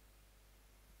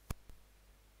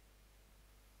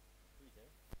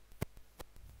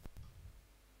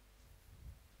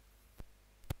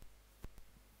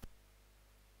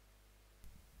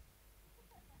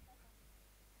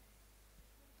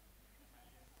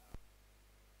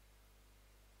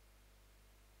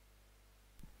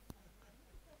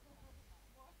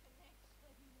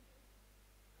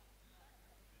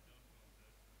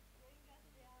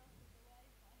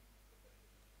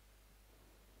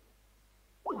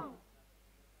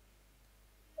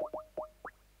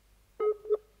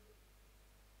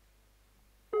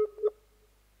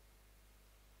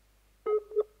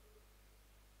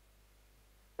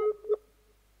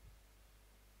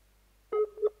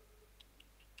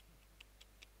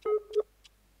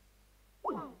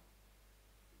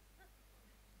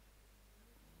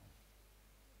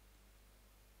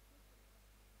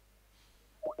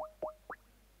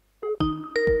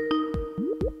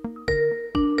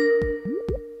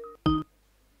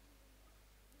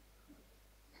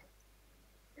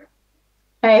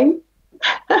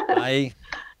 Hi.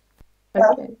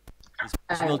 Okay. Is it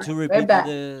possible to We're repeat back.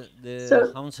 the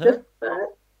So answer?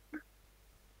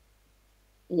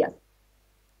 yes.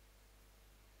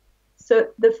 So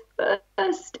the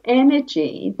first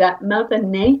energy that Mother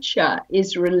Nature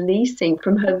is releasing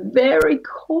from her very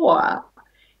core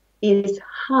is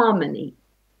harmony.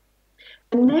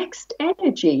 The next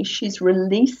energy she's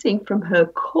releasing from her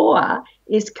core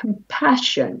is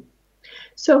compassion.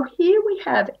 So here we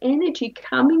have energy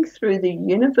coming through the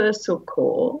universal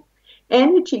core,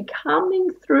 energy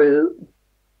coming through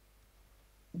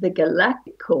the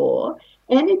galactic core,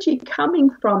 energy coming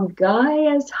from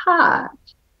Gaia's heart,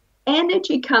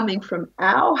 energy coming from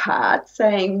our heart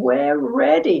saying we're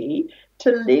ready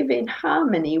to live in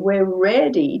harmony, we're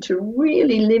ready to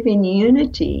really live in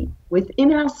unity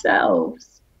within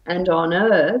ourselves and on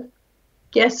earth.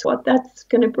 Guess what that's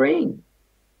going to bring?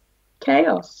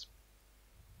 Chaos.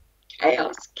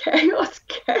 Chaos, chaos,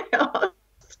 chaos.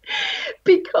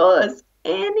 Because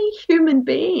any human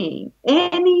being,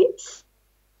 any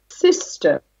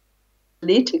system,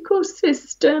 political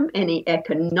system, any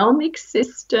economic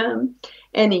system,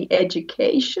 any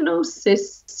educational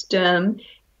system,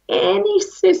 any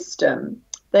system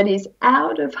that is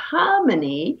out of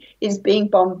harmony is being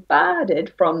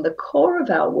bombarded from the core of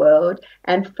our world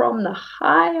and from the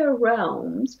higher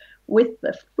realms with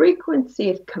the frequency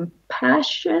of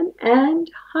compassion and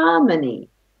harmony.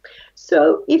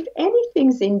 So if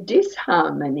anything's in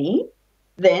disharmony,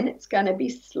 then it's going to be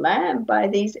slammed by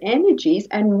these energies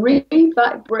and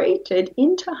re-vibrated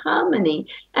into harmony.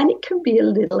 And it can be a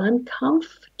little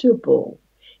uncomfortable.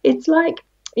 It's like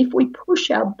if we push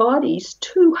our bodies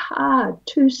too hard,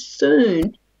 too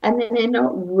soon, and then they're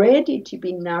not ready to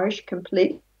be nourished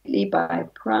completely by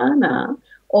prana,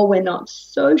 or we're not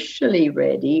socially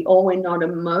ready, or we're not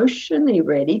emotionally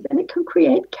ready, then it can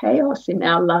create chaos in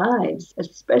our lives,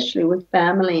 especially with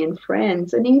family and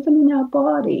friends, and even in our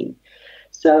body.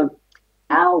 So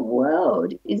our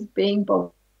world is being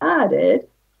bombarded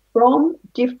from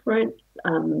different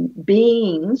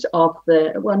beings of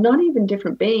the, well, not even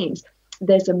different beings.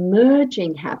 There's a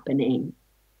merging happening.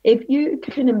 If you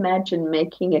can imagine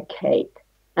making a cake,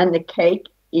 and the cake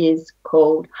is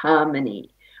called harmony.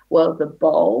 Well, the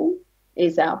bowl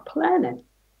is our planet.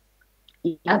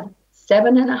 You have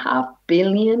 7.5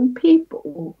 billion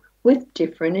people with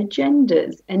different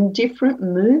agendas and different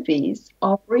movies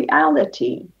of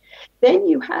reality. Then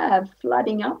you have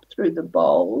flooding up through the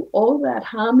bowl all that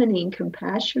harmony and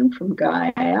compassion from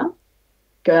Gaia.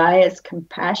 Gaia's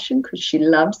compassion because she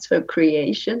loves her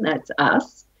creation, that's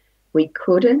us. We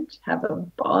couldn't have a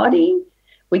body.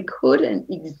 We couldn't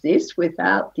exist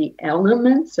without the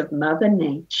elements of Mother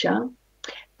Nature.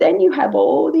 Then you have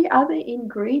all the other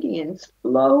ingredients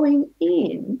flowing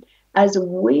in as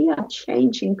we are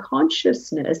changing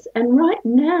consciousness. And right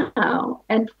now,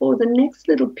 and for the next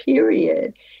little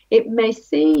period, it may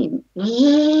seem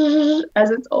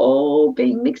as it's all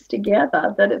being mixed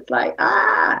together that it's like,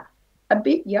 a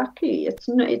bit yucky.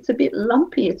 It's a bit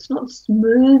lumpy. It's not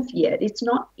smooth yet. It's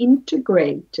not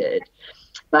integrated.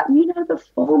 But you know the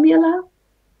formula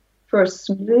for a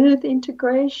smooth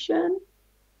integration?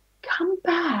 Come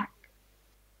back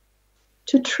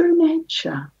to true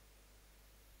nature.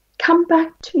 Come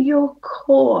back to your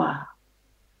core.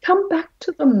 Come back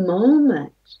to the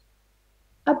moment.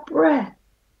 A breath.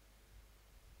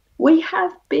 We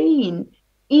have been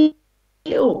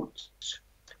built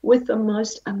with the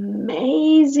most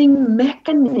amazing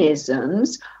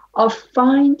mechanisms of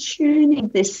fine-tuning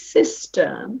this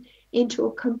system into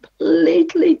a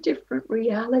completely different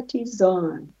reality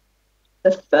zone.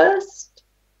 The first,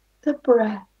 the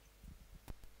breath.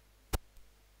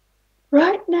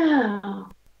 Right now,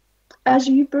 as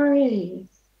you breathe,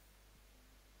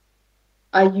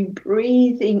 are you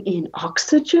breathing in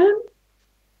oxygen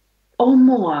or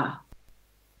more?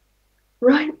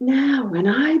 Right now, when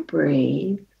I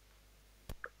breathe,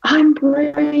 I'm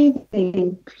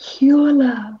breathing pure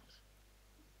love.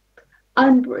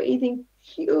 I'm breathing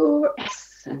pure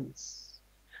essence.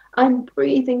 I'm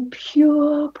breathing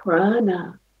pure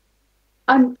prana.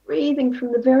 I'm breathing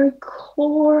from the very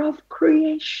core of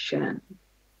creation.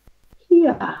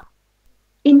 Here,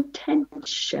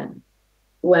 intention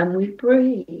when we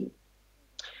breathe.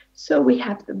 So we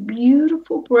have the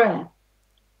beautiful breath,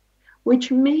 which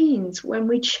means when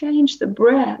we change the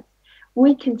breath,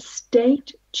 we can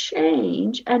state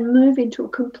change and move into a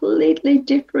completely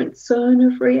different zone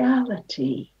of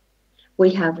reality. We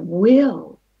have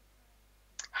will.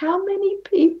 How many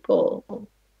people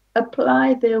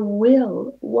apply their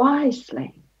will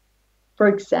wisely? For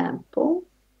example,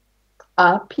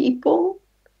 are people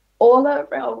all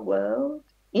over our world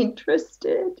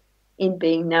interested in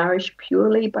being nourished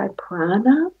purely by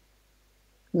prana?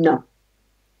 No.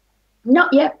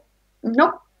 Not yet.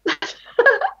 Nope.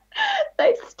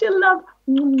 They still love.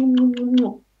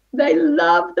 They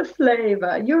love the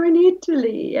flavor. You're in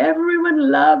Italy.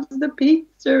 Everyone loves the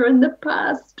pizza and the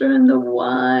pasta and the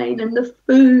wine and the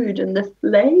food and the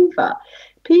flavor.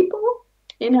 People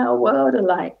in our world are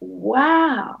like,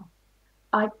 wow,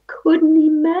 I couldn't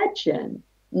imagine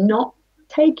not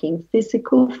taking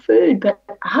physical food. But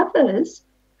others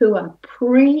who are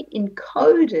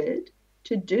pre-encoded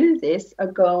to do this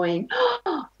are going,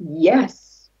 oh,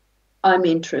 yes, I'm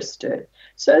interested.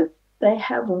 So they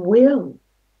have will,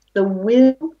 the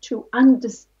will to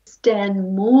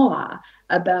understand more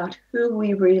about who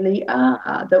we really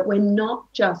are, that we're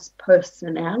not just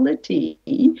personality,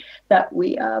 that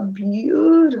we are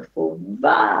beautiful,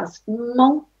 vast,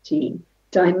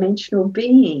 multi-dimensional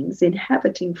beings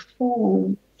inhabiting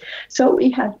form. So we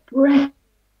have breath,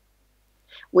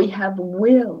 we have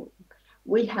will,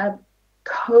 we have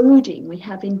coding, we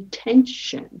have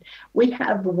intention, we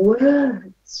have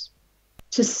words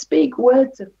to speak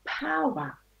words of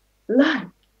power, like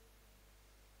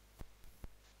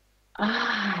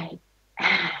I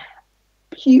am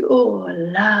pure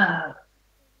love.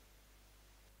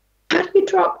 How do you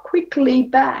drop quickly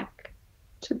back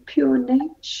to pure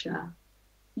nature?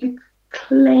 You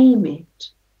claim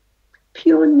it.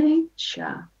 Pure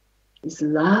nature is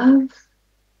love,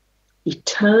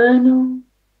 eternal.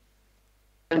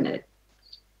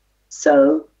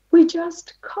 So we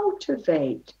just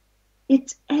cultivate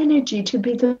its energy to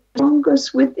be the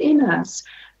strongest within us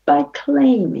by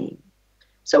claiming.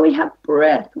 So we have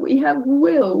breath, we have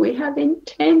will, we have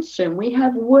intention, we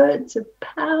have words of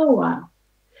power.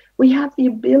 We have the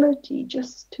ability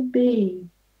just to be.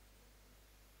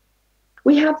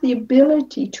 We have the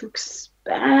ability to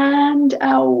expand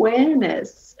our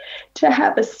awareness, to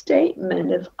have a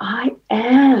statement of I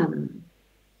am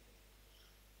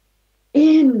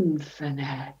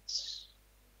infinite.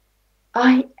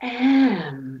 I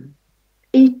am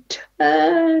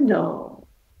eternal.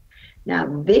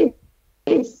 Now this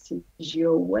is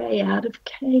your way out of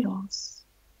chaos.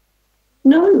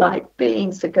 No light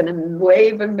beings are going to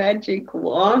wave a magic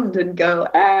wand and go,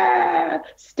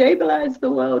 stabilize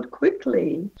the world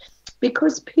quickly,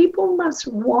 because people must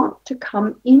want to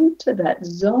come into that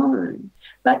zone.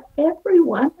 But every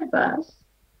one of us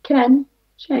can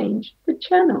change the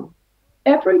channel.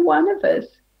 Every one of us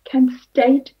can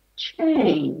state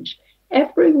change.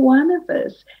 Every one of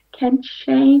us can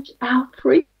change our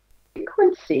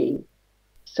frequency.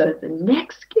 So the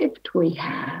next gift we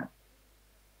have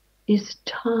is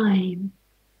time.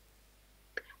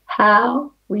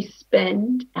 How we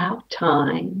spend our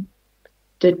time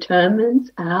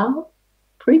determines our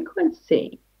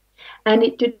frequency, and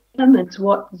it determines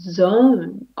what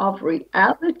zone of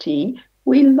reality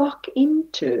we lock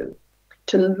into.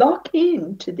 To lock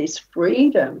into this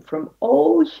freedom from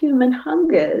all human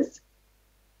hungers,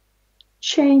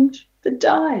 change the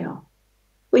dial.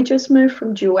 We just move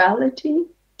from duality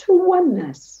to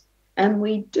oneness, and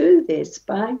we do this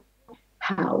by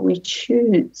how we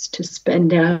choose to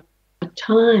spend our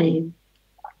time.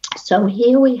 So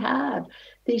here we have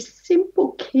these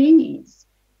simple keys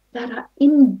that are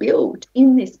inbuilt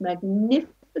in this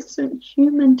magnificent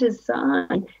human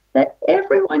design that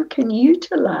everyone can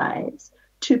utilize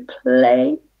to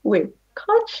play with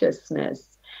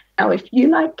consciousness. Now, if you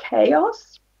like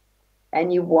chaos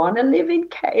and you want to live in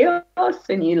chaos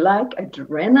and you like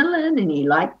adrenaline and you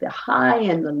like the high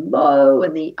and the low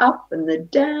and the up and the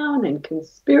down and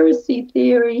conspiracy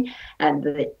theory and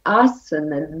the us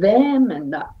and the them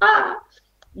and the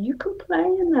you can play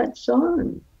in that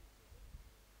zone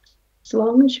as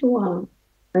long as you want.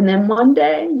 And then one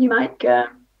day you might go,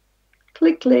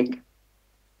 click, click,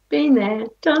 been there,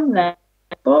 done that,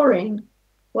 boring.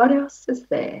 What else is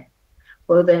there?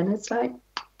 Well, then it's like,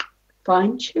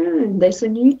 fine tune, there's a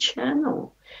new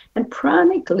channel. And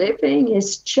pranic living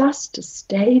is just a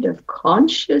state of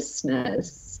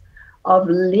consciousness of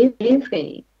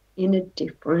living in a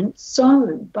different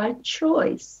zone by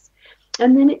choice.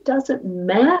 And then it doesn't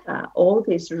matter all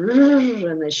this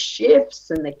and the shifts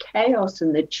and the chaos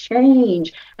and the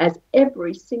change as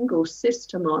every single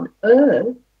system on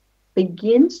earth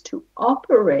begins to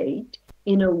operate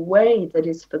in a way that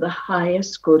is for the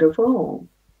highest good of all.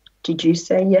 Did you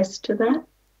say yes to that?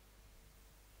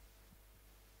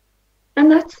 And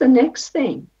that's the next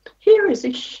thing. Here is a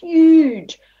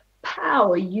huge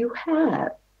power you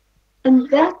have. And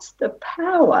that's the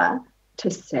power to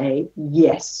say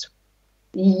yes.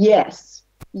 Yes.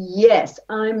 Yes,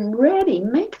 I'm ready.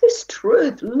 Make this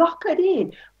truth. Lock it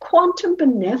in. Quantum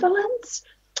benevolence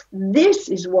This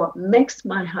is what makes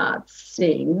my heart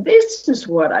sing. This is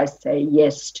what I say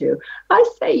yes to. I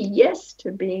say yes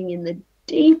to being in the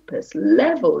deepest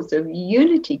levels of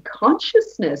unity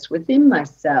consciousness within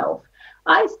myself.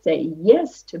 I say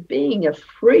yes to being a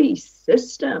free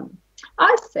system.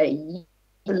 I say yes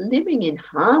to living in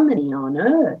harmony on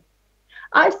earth.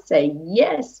 I say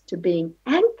yes to being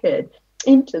anchored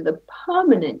into the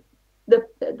permanent,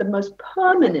 the most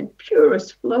permanent,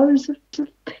 purest flows of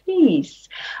peace.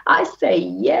 I say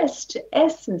yes to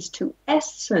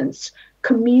essence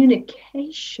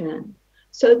communication,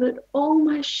 so that all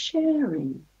my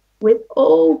sharing with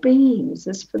all beings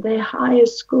is for their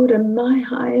highest good and my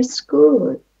highest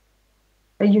good.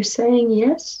 Are you saying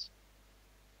yes?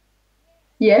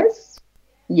 Yes?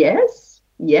 Yes?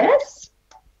 Yes?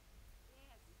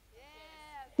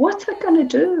 What's it going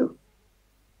to do?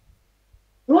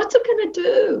 What's it going to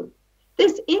do?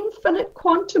 There's infinite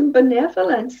quantum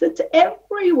benevolence that's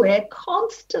everywhere,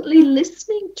 constantly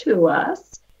listening to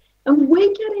us. And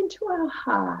we get into our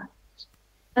heart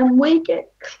and we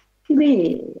get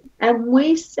clear and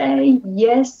we say,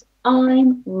 yes,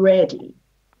 I'm ready.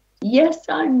 Yes,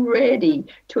 I'm ready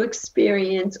to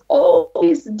experience all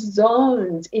these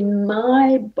zones in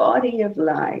my body of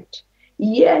light.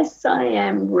 Yes, I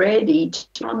am ready to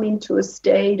come into a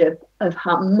state of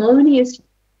harmonious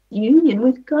union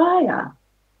with Gaia.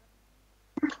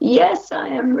 Yes, I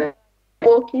am ready to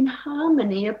walk in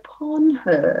harmony upon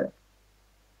her.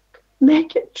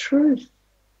 Make it truth.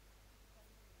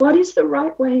 What is the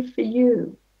right way for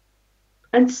you?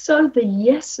 And so the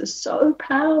yes is so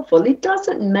powerful. It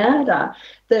doesn't matter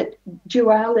that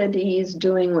duality is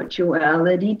doing what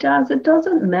duality does. It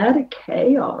doesn't matter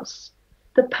chaos.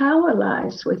 The power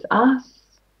lies with us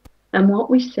and what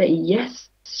we say yes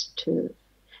to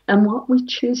and what we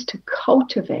choose to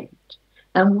cultivate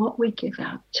and what we give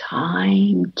our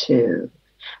time to.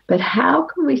 But how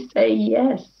can we say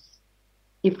yes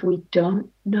if we don't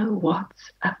know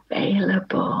what's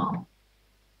available?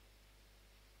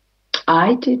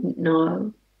 I didn't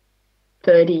know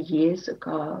 30 years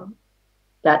ago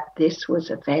that this was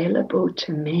available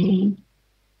to me.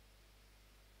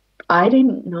 I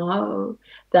didn't know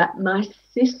that my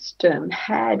system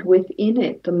had within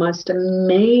it the most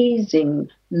amazing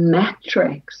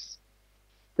matrix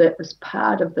that was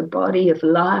part of the body of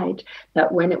light,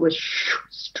 that when it was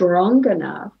strong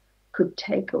enough could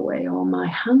take away all my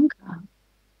hunger.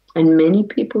 And many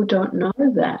people don't know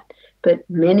that, but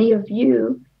many of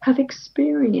you have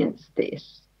experienced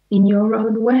this in your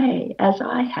own way, as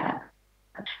I have.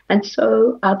 And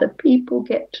so other people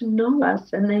get to know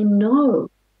us and they know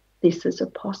this is a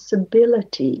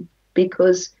possibility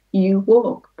because you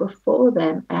walk before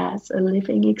them as a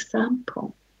living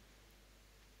example.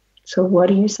 So what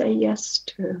do you say yes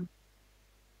to?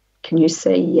 Can you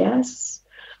say, yes,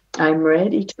 I'm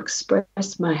ready to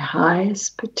express my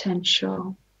highest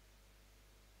potential?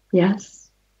 Yes.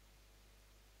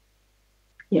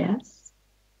 Yes.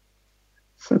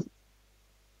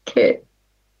 Good.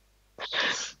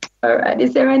 All right.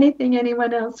 Is there anything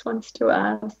anyone else wants to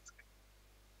ask?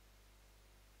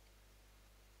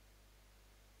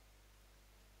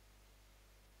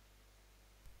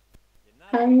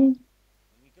 Hi.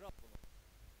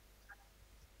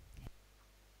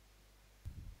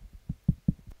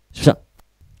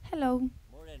 Hello.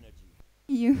 More energy.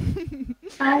 You.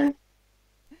 Hi.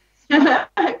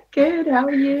 Good. How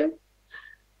are you?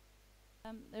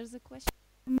 There's a question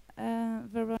from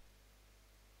Veronica.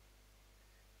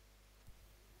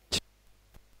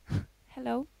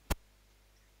 Hello.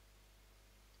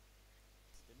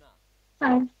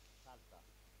 Hi.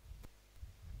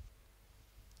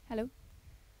 Hello.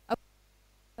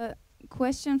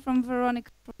 Question from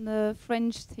Veronica from the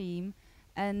French team,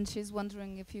 and she's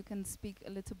wondering if you can speak a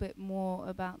little bit more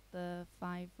about the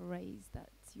 5 rays that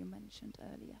you mentioned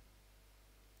earlier.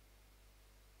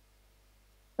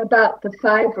 About the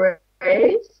 5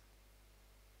 rays?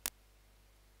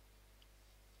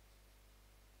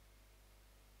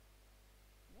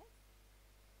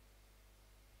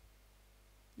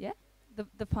 Yeah,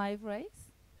 the 5 rays.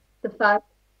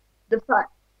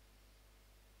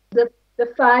 The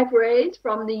 5 rays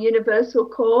from the universal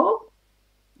core?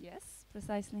 Yes,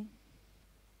 precisely.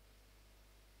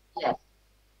 Yes.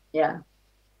 Yeah.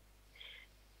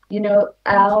 You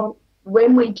know,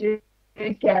 when we do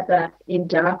gather in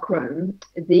darkroom,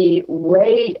 the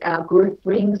way our group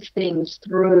brings things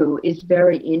through is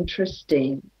very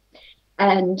interesting.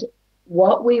 And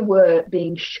what we were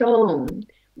being shown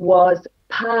was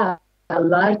part of a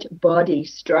light body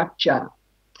structure.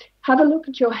 Have a look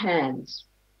at your hands.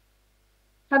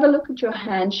 Have a look at your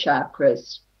hand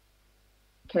chakras.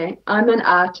 Okay, I'm an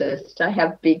artist. I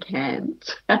have big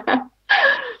hands.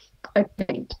 I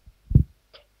paint.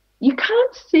 You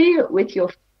can't see it with your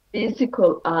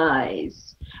physical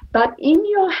eyes, but in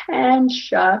your hand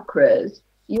chakras,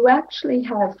 you actually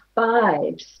have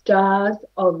 5 stars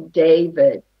of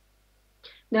David.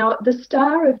 Now, the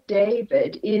Star of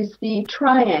David is the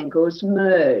triangles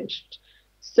merged.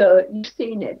 So you've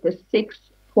seen it, the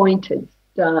 6-pointed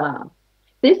star.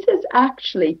 This is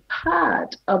actually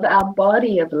part of our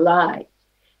body of light.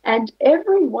 And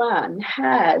everyone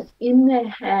has in their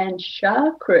hand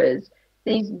chakras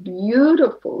these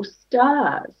beautiful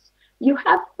stars. You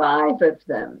have 5 of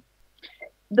them.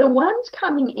 The ones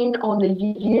coming in on the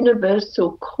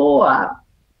universal core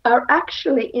are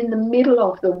actually in the middle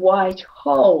of the white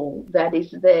hole that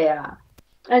is there.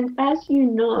 And as you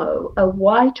know, a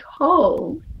white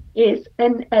hole is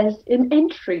as an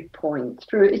entry point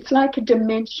through, it's like a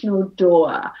dimensional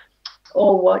door,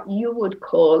 or what you would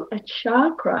call a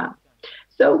chakra.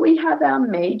 So we have our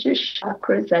major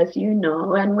chakras, as you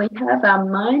know, and we have our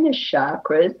minor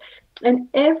chakras, and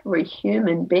every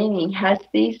human being has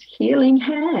these healing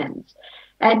hands.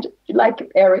 And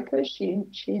like Erica,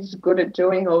 she's good at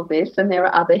doing all this, and there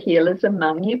are other healers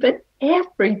among you, but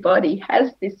everybody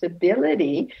has this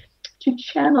ability to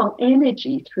channel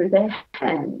energy through their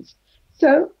hands.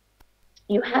 So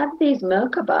you have these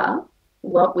Merkaba,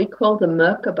 what we call the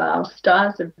Merkaba,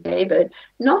 Stars of David,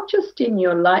 not just in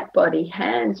your light body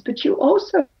hands, but you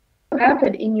also have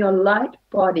it in your light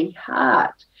body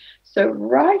heart. So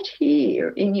right here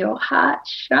in your heart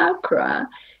chakra,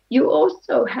 you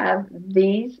also have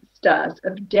these Stars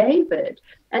of David,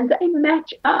 and they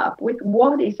match up with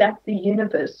what is at the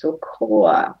universal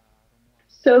core.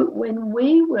 So when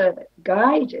we were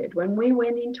guided, when we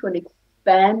went into an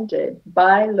expanded,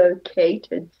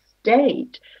 bilocated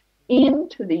state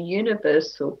into the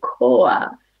universal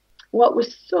core, what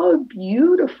was so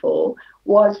beautiful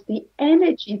was the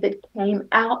energy that came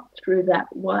out through that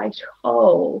white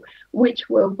hole, which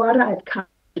were what I've come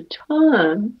to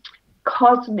term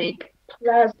cosmic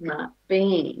plasma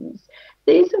beings.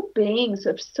 These are beings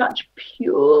of such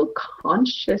pure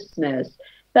consciousness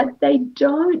that they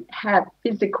don't have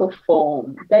physical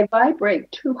form. They vibrate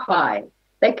too high.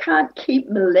 They can't keep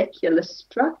molecular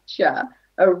structure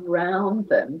around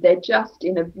them. They're just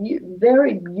in a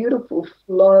very beautiful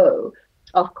flow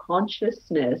of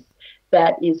consciousness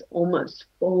that is almost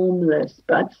formless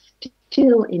but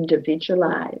still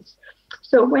individualized.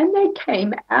 So when they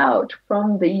came out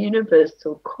from the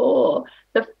universal core,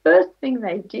 the first thing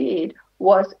they did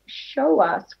was show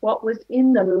us what was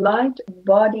in the light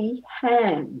body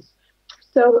hands.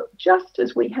 So just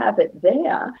as we have it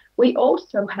there, we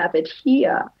also have it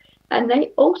here. And they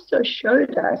also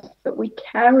showed us that we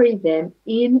carry them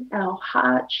in our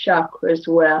heart chakra as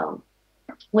well.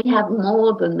 We have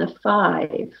more than the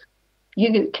 5.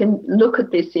 You can look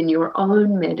at this in your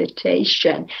own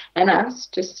meditation and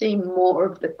ask to see more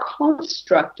of the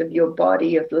construct of your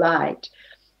body of light.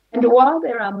 And while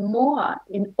there are more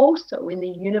also in the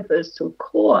universal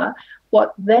core,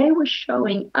 what they were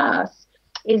showing us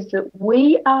is that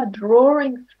we are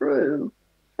drawing through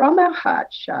from our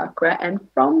heart chakra and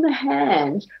from the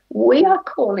hands, we are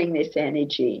calling this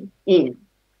energy in.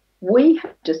 We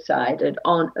have decided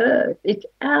on Earth, it's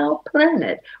our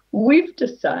planet. We've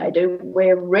decided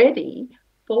we're ready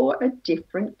for a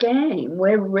different game.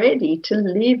 We're ready to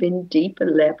live in deeper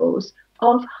levels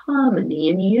of harmony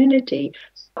and unity.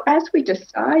 So as we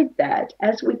decide that,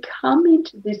 as we come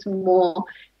into this more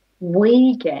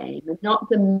we game and not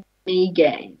the me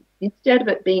game, instead of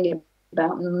it being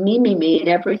about me, and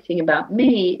everything about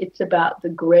me, it's about the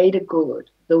greater good,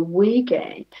 the we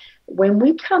game. When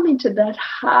we come into that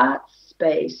heart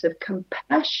space of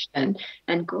compassion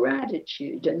and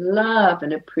gratitude and love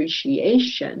and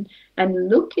appreciation and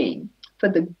looking for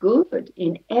the good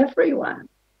in everyone.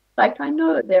 Like I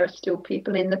know there are still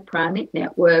people in the Pranic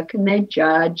network and they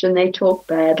judge and they talk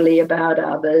badly about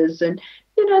others, and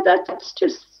you know that's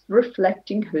just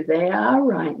reflecting who they are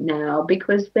right now,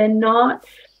 because they're not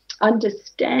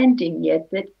understanding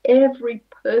yet that every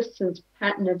person's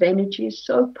pattern of energy is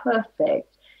so perfect.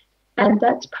 And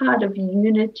that's part of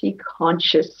unity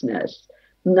consciousness.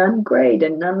 None greater,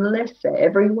 none lesser.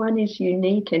 Everyone is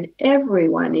unique and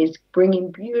everyone is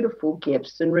bringing beautiful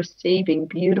gifts and receiving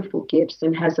beautiful gifts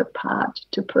and has a part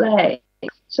to play.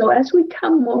 So as we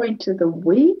come more into the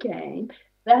we game,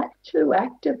 that too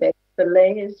activates the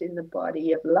layers in the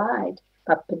body of light,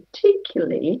 but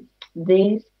particularly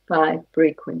these 5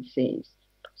 frequencies.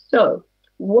 So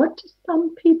what do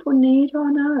some people need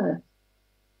on Earth?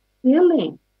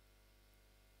 Healing.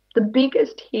 The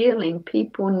biggest healing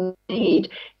people need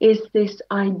is this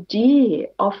idea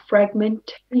of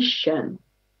fragmentation,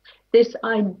 this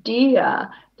idea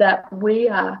that we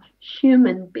are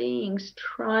human beings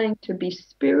trying to be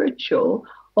spiritual,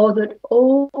 or that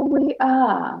all we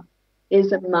are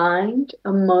is a mind,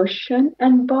 emotion,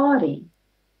 and body.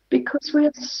 Because we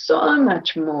are so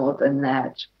much more than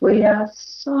that. We are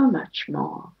so much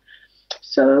more.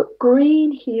 So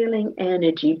green healing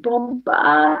energy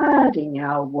bombarding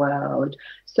our world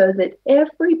so that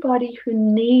everybody who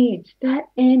needs that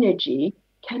energy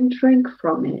can drink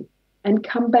from it and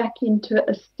come back into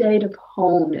a state of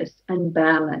wholeness and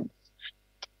balance.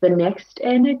 The next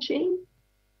energy,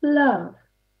 love.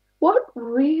 What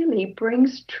really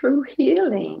brings true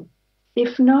healing,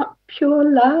 if not pure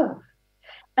love?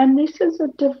 And this is a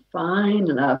divine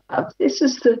love. This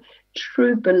is the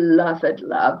true beloved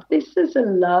love. This is a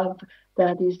love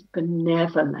that is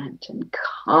benevolent and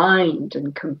kind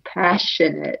and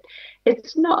compassionate.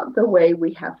 It's not the way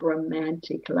we have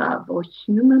romantic love or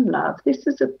human love. This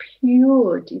is a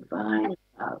pure divine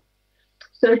love.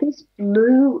 So this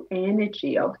blue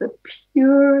energy of the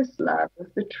purest love, of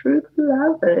the true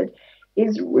beloved,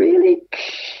 is really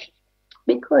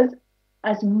because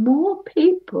as more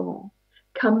people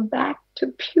come back to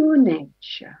pure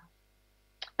nature,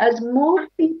 as more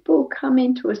people come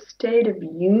into a state of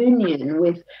union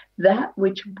with that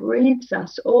which breathes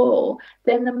us all,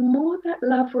 then the more that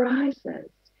love rises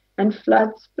and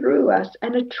floods through us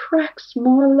and attracts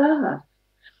more love.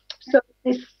 So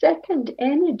this second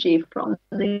energy from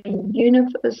the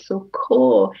universal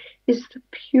core is the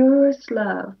purest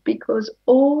love, because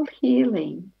all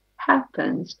healing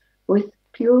happens with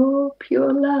pure,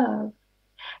 pure love.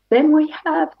 Then we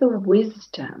have the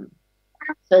wisdom.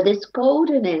 So this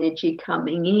golden energy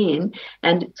coming in,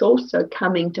 and it's also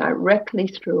coming directly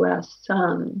through our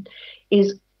sun,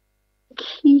 is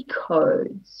key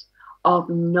codes of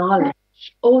knowledge,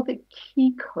 all the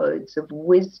key codes of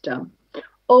wisdom,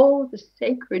 all the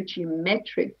sacred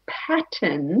geometric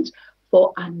patterns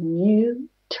for a new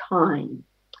time,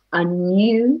 a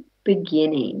new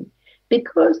beginning,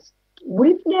 because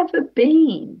we've never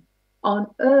been on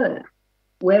earth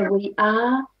where we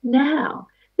are now.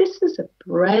 This is a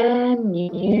brand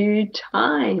new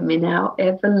time in our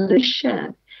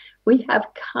evolution. We have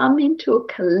come into a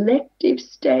collective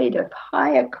state of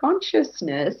higher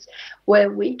consciousness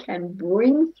where we can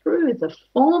bring through the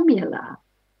formula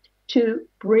to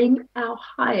bring our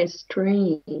highest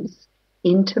dreams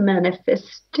into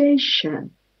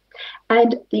manifestation.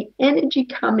 And the energy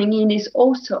coming in is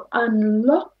also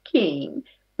unlocking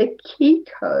the key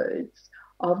codes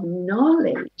of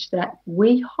knowledge that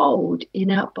we hold in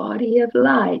our body of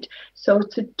light. So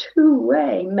it's a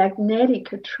two-way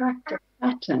magnetic attractive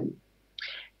pattern.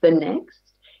 The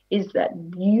next is that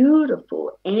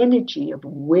beautiful energy of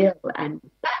will and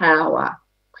power.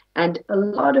 And a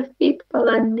lot of people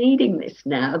are needing this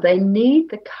now. They need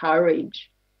the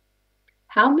courage.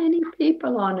 How many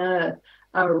people on earth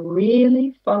are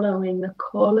really following the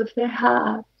call of their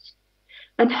hearts?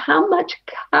 And how much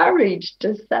courage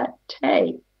does that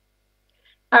take?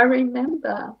 I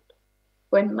remember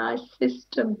when my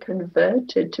system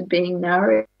converted to being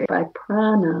nourished by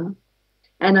prana,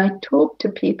 and I talked to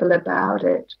people about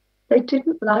it, they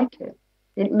didn't like it.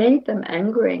 It made them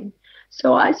angry.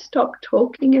 So I stopped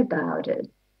talking about it.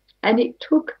 And it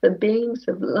took the beings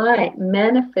of light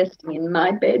manifesting in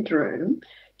my bedroom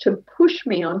to push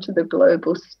me onto the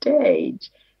global stage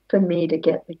for me to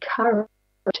get the courage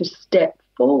to step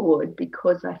forward,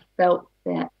 because I felt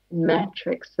that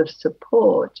matrix of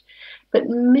support. But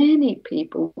many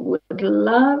people would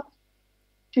love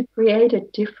to create a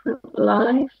different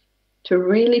life, to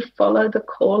really follow the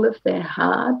call of their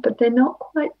heart, but they're not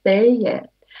quite there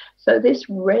yet. So this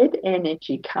red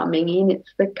energy coming in,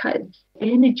 it's the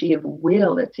energy of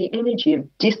will, it's the energy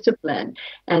of discipline,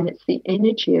 and it's the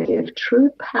energy of true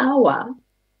power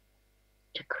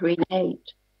to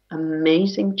create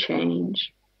amazing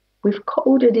change. We've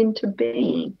called it into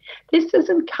being. This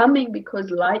isn't coming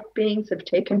because light beings have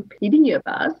taken pity of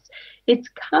us. It's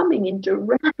coming in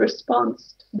direct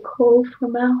response to the call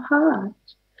from our heart.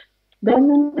 Then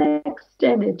the next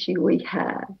energy we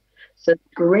have, so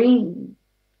green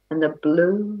and the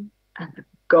blue and the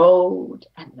gold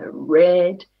and the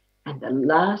red, and the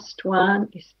last one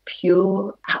is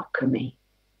pure alchemy,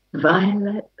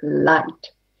 violet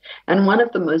light. And one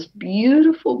of the most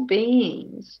beautiful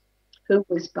beings who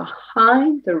was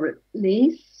behind the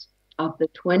release of the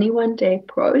 21-day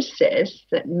process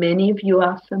that many of you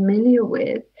are familiar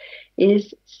with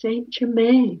is Saint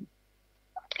Germain.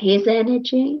 His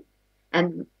energy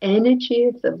and energy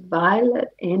of the violet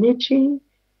energy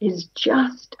is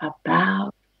just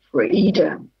about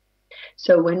freedom.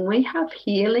 So when we have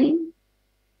healing,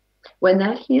 when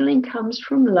that healing comes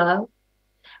from love,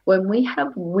 when we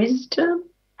have wisdom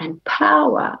and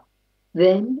power,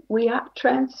 then we are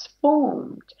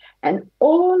transformed. And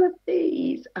all of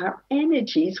these are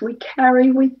energies we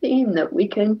carry within that we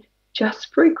can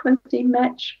just frequency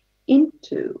match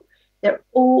into. They're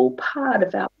all part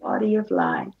of our body of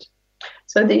light.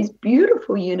 So these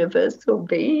beautiful universal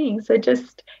beings are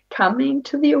just coming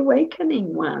to the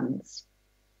awakening ones.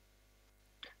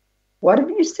 What have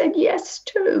you said yes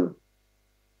to?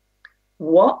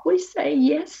 What we say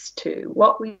yes to,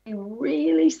 what we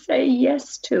really say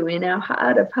yes to in our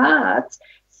heart of hearts,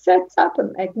 sets up a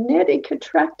magnetic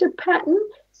attractive pattern.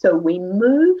 So we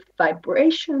move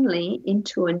vibrationally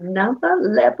into another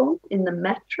level in the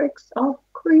matrix of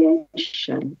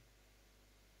creation.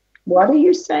 What are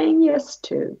you saying yes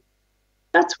to?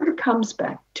 That's what it comes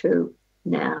back to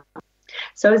now.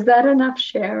 So is that enough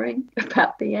sharing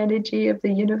about the energy of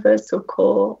the universal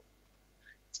core?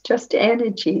 It's just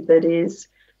energy that is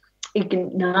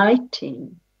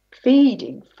igniting,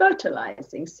 feeding,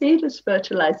 fertilizing. See it as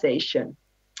fertilization,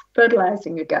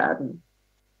 fertilizing a garden.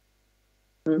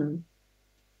 Is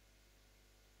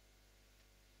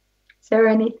there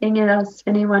anything else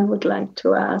anyone would like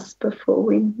to ask before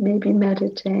we maybe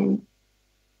meditate?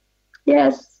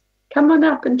 Yes, come on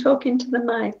up and talk into the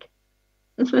mic.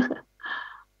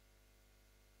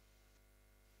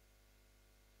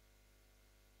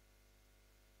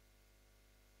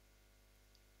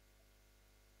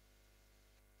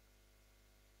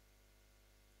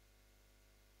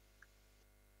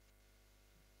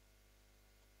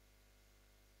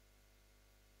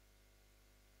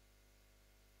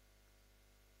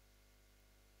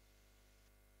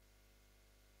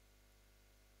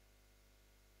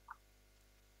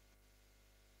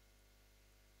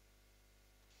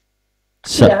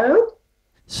 Hello.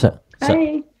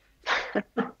 Hi.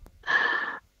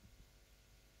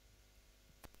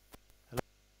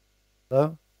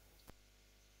 Hello?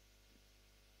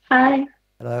 Hi.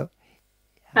 Hello?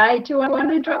 Hi, do you want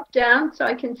to drop down so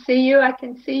I can see you? I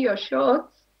can see your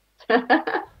shorts.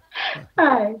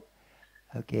 Hi.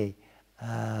 Okay.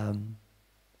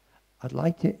 I'd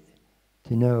like to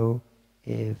know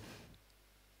if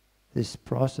this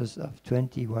process of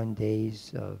 21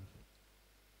 days of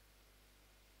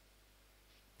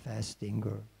fasting,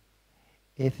 or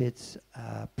if it's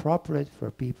appropriate for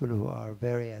people who are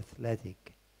very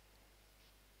athletic.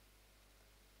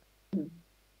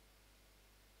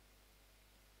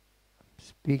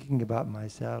 Speaking about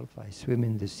myself, I swim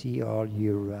in the sea all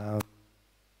year round.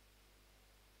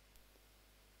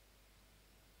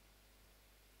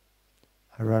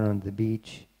 I run on the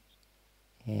beach,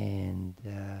 and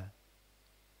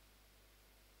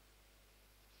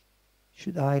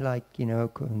should I,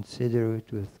 consider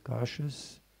it with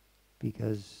cautious?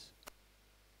 Because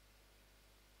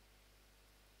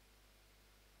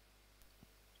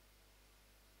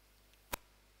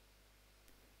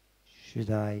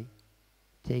should I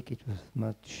take it with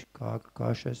much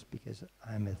cautious because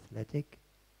I'm athletic?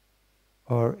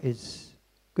 Or it's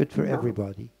good for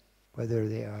everybody, whether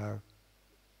they are,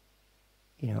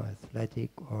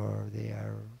 athletic or they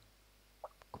are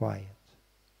quiet?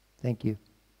 Thank you.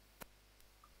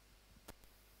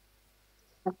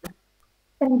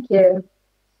 Thank you.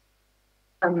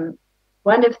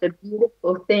 One of the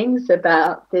beautiful things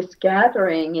about this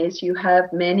gathering is you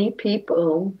have many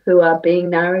people who are being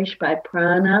nourished by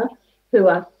prana, who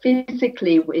are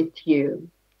physically with you.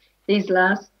 These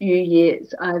last few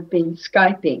years I've been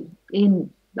Skyping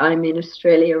in. I'm in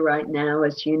Australia right now,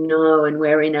 as you know, and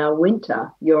we're in our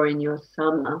winter. You're in your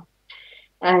summer.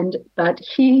 But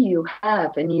here you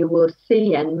have, and you will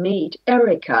see and meet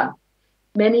Erica.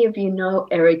 Many of you know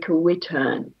Erica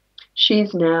Whithorn.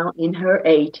 She's now in her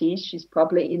 80s. She's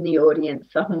probably in the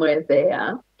audience somewhere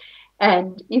there.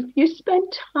 And if you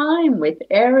spend time with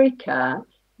Erica,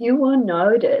 you will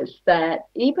notice that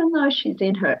even though she's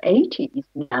in her 80s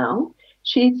now,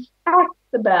 she's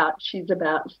about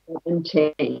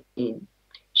 17.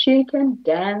 She can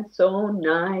dance all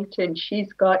night, and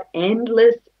she's got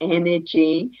endless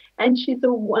energy, and she's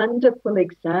a wonderful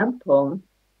example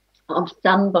of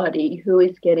somebody who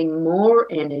is getting more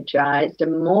energized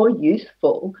and more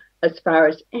youthful as far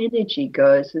as energy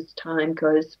goes as time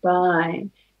goes by.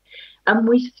 And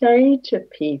we say to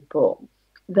people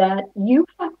that you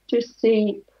have to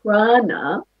see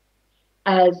prana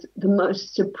as the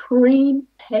most supreme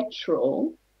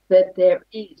petrol that there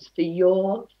is for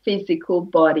your physical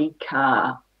body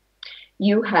car.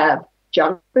 You have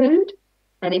junk food,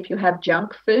 and if you have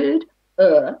junk food,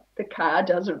 the car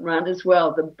doesn't run as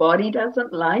well. The body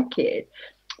doesn't like it.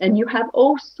 And you have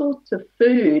all sorts of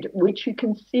food which you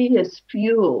can see as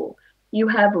fuel. You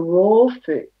have raw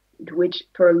food, which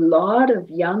for a lot of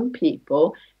young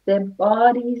people, their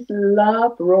bodies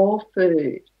love raw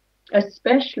food,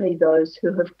 especially those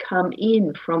who have come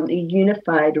in from the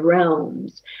unified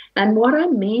realms. And what I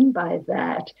mean by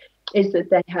that is that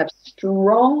they have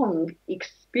strong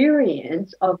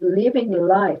experience of living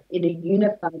life in a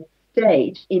unified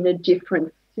state in a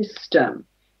different system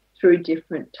through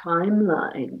different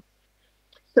timelines.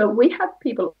 So we have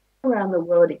people around the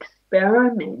world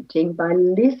experimenting by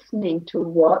listening to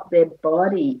what their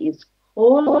body is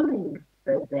calling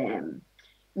for them.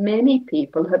 Many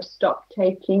people have stopped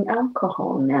taking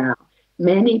alcohol now.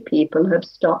 Many people have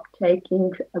stopped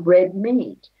taking red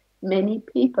meat. Many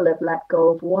people have let go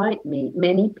of white meat.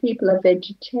 Many people are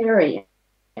vegetarian.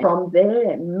 From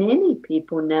there, many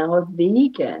people now are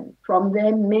vegan. From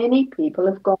there, many people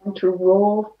have gone to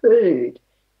raw food.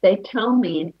 They tell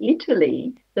me in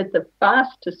Italy that the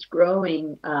fastest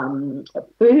growing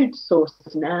food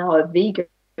sources now are vegan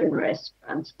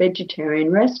restaurants,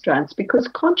 vegetarian restaurants, because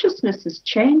consciousness is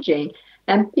changing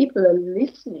and people are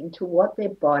listening to what their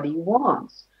body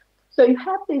wants. So you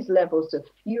have these levels of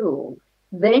fuel.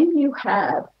 Then you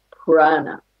have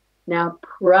prana. Now,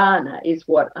 prana is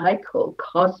what I call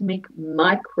cosmic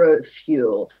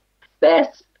microfuel,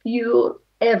 best fuel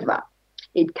ever.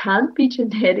 It can't be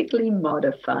genetically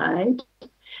modified.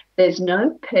 There's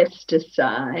no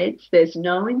pesticides. There's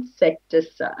no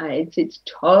insecticides. It's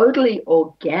totally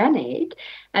organic.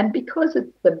 And because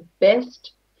it's the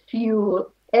best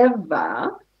fuel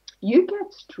ever, you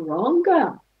get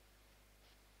stronger.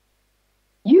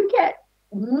 You get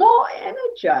more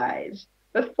energized.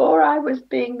 Before I was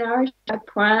being nourished by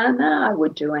prana, I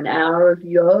would do an hour of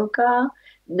yoga.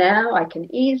 Now I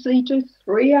can easily do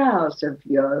 3 hours of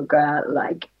yoga.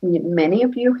 Like many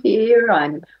of you here,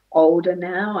 I'm older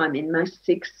now. I'm in my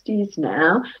 60s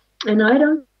now. And I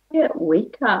don't get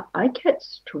weaker. I get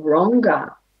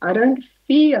stronger. I don't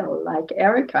feel like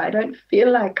Erica. I don't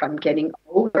feel like I'm getting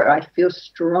older. I feel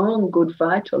strong, good,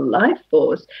 vital life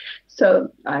force. So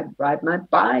I ride my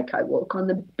bike, I walk on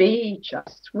the beach, I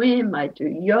swim, I do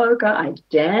yoga, I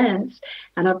dance,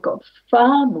 and I've got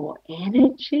far more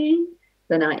energy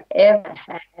than I ever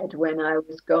had when I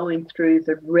was going through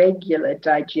the regular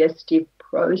digestive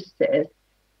process,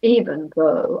 even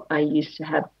though I used to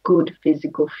have good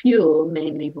physical fuel,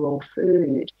 mainly raw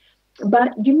food.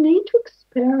 But you need to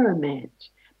experiment.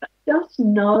 But just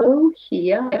know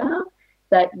here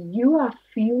that you are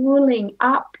fueling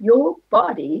up your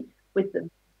body with the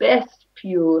best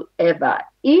fuel ever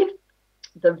if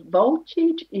the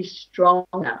voltage is strong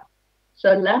enough.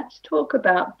 So let's talk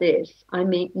about this. I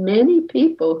meet many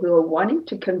people who are wanting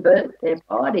to convert their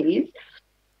bodies,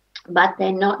 but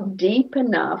they're not deep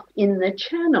enough in the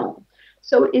channel.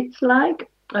 So it's like,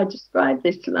 I described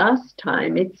this last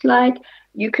time, it's like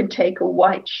you could take a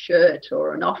white shirt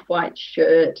or an off-white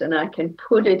shirt and I can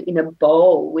put it in a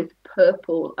bowl with a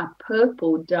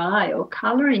purple dye or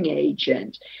coloring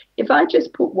agent. If I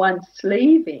just put one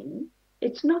sleeve in,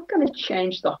 it's not going to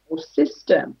change the whole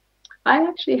system. I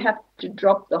actually have to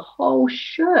drop the whole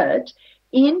shirt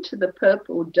into the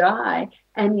purple dye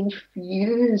and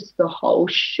infuse the whole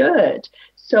shirt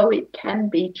so it can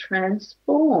be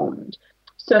transformed.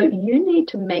 So you need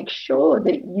to make sure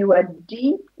that you are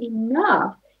deep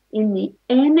enough in the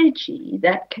energy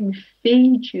that can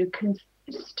feed you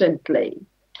consistently.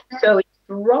 So it's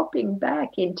dropping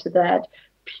back into that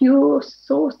pure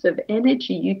source of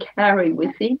energy you carry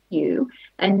within you.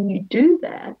 And you do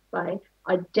that by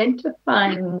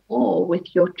identifying more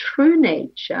with your true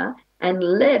nature and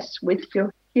less with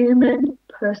your human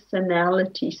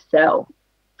personality self.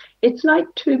 It's like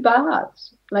 2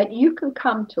 baths. Like you can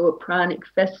come to a Pranic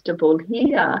festival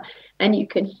here and you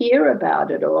can hear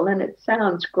about it all and it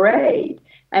sounds great,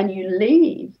 and you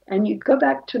leave and you go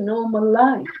back to normal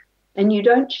life and you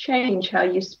don't change how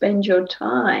you spend your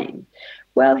time.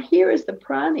 Well, here is the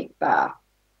Pranic bath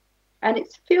and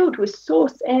it's filled with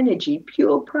source energy,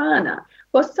 pure prana.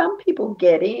 Well, some people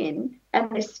get in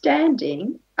and they're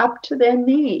standing up to their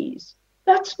knees.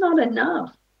 That's not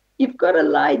enough. You've got to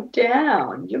lie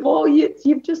down.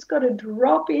 You've just got to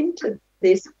drop into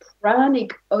this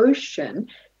pranic ocean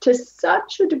to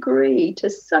such a degree, to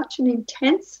such an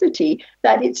intensity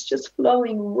that it's just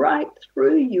flowing right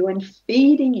through you and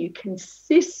feeding you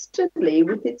consistently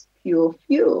with its pure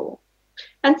fuel.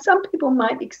 And some people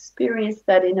might experience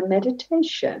that in a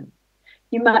meditation.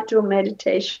 You might do a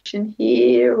meditation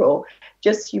here, or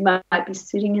just you might be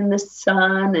sitting in the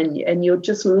sun and you'll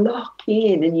just lock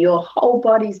in and your whole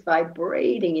body's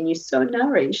vibrating and you're so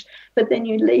nourished. But then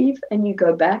you leave and you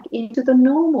go back into the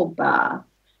normal bath.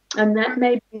 And that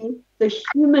may be the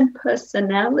human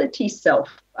personality self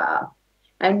bath.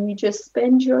 And you just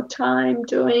spend your time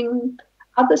doing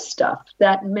other stuff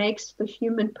that makes the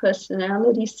human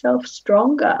personality self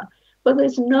stronger. Well,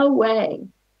 there's no way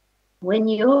when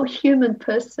your human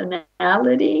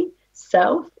personality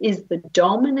self is the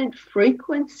dominant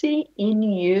frequency in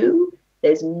you,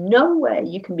 there's no way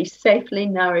you can be safely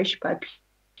nourished by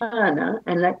prana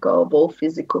and let go of all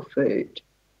physical food.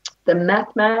 The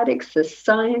mathematics, the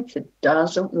science, it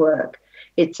doesn't work.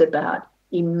 It's about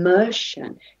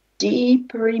immersion,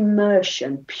 deeper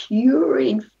immersion, pure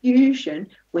infusion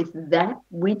with that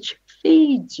which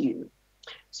feeds you.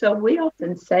 So we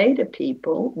often say to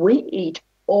people, we eat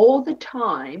all the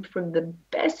time from the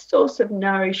best source of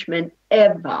nourishment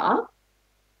ever.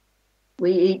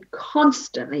 We eat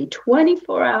constantly,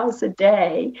 24 hours a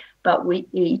day, but we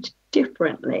eat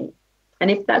differently. And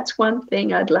if that's one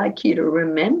thing I'd like you to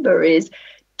remember is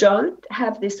don't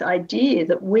have this idea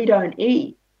that we don't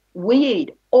eat. We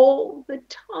eat all the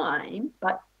time,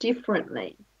 but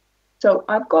differently. So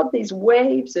I've got these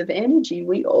waves of energy,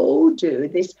 we all do,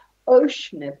 this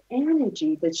ocean of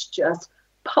energy that's just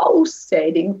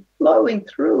pulsating, flowing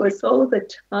through us all the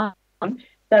time,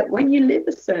 that when you live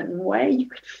a certain way, you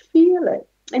can feel it.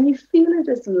 And you feel it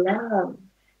as love.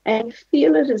 And you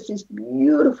feel it as this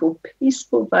beautiful,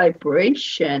 peaceful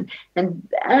vibration. And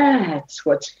that's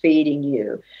what's feeding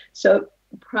you. So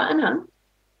prana,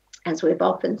 as we've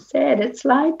often said, it's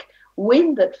like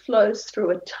wind that flows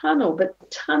through a tunnel, but the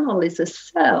tunnel is a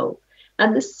cell.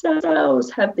 And the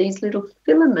cells have these little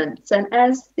filaments. And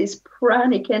as this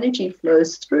pranic energy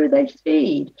flows through, they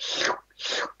feed.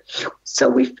 So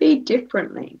we feed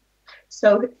differently.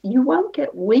 So you won't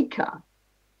get weaker.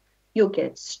 You'll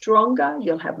get stronger.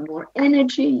 You'll have more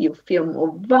energy. You'll feel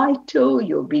more vital.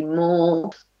 You'll be more,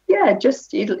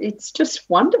 it's just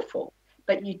wonderful.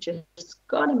 But you just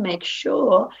got to make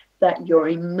sure that your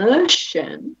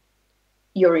immersion,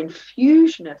 your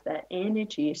infusion of that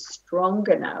energy is strong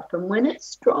enough. And when it's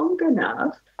strong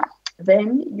enough,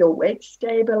 then your weight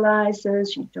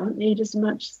stabilizes, you don't need as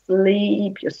much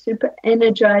sleep, you're super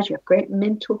energized, you have great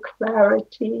mental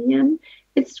clarity, and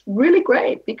it's really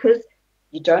great because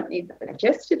you don't need the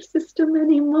digestive system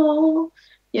anymore.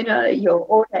 You know,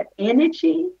 all that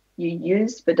energy you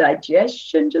use for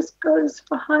digestion just goes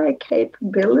for higher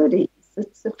capabilities.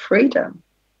 It's a freedom.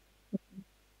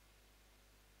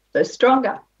 So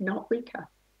stronger, not weaker.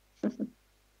 Is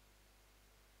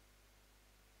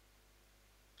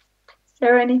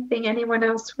there anything anyone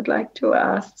else would like to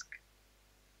ask?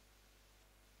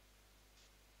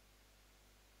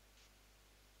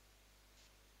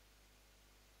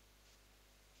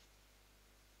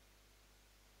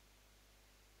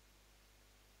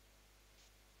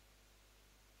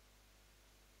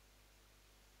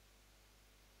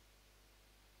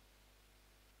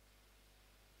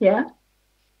 Yeah?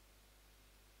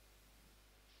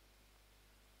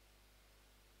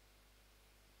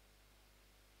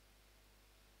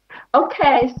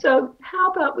 Okay, so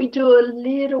how about we do a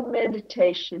little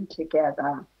meditation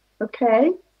together,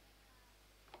 okay?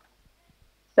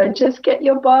 So just get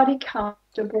your body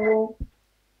comfortable.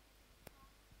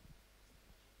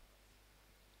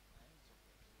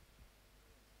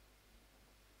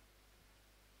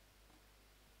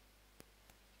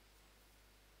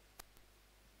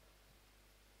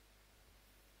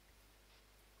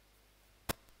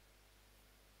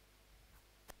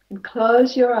 And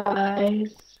close your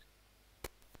eyes.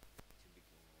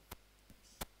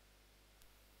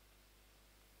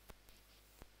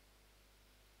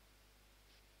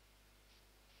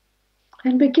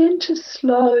 And begin to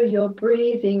slow your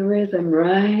breathing rhythm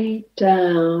right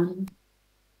down.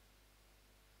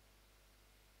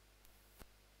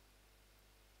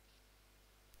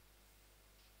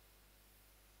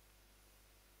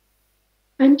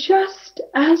 And just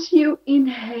as you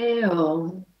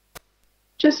inhale,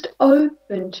 just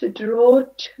open to draw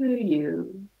to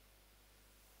you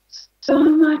so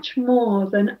much more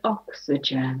than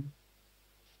oxygen.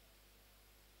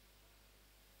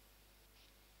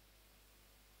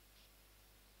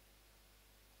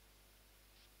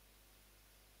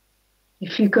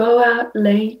 If you go out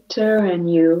later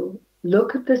and you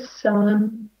look at the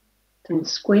sun and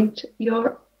squint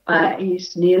your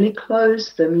eyes, nearly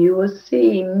close them, you will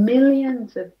see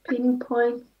millions of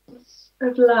pinpoints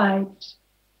of light.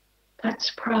 That's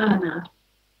prana.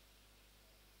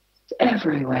 It's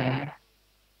everywhere.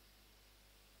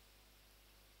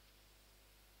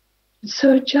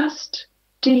 So just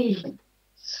deep,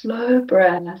 slow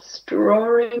breaths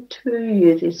drawing to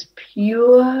you this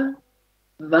pure,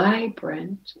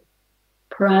 vibrant,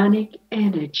 pranic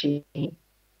energy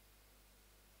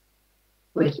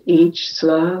with each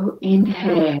slow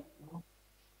inhale.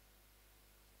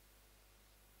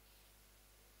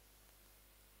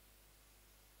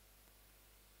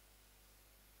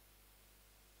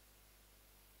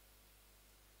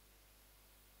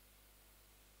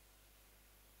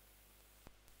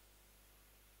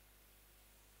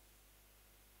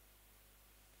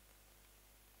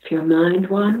 If your mind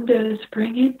wanders,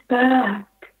 bring it back.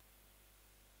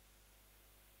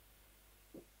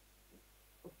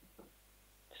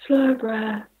 Slow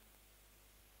breath,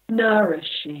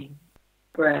 nourishing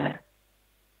breath.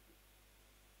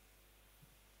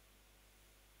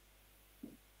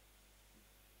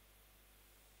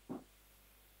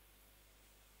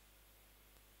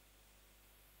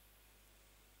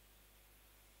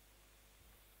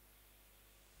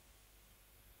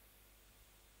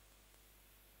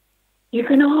 You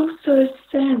can also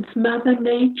sense Mother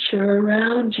Nature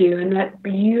around you in that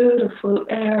beautiful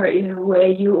area where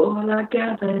you all are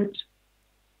gathered.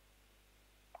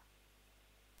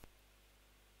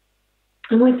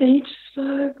 And with each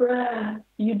slow breath,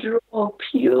 you draw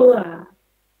pure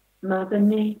Mother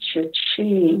Nature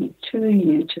chi to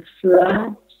you to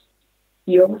flood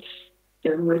your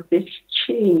system with this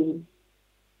chi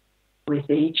with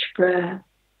each breath.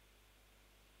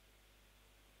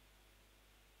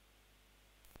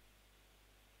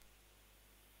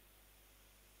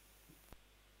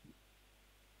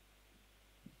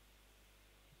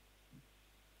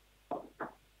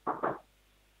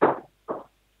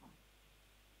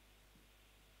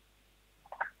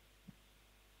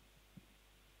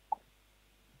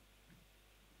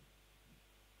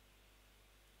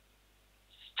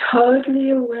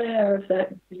 Totally aware of that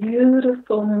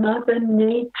beautiful Mother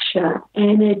Nature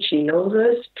energy, all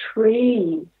those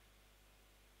trees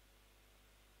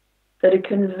that are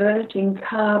converting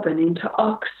carbon into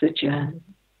oxygen.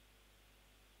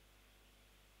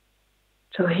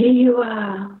 So here you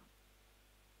are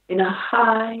in a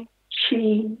high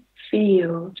chi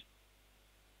field,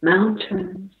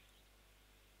 mountains,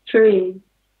 trees,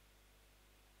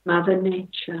 Mother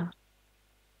Nature.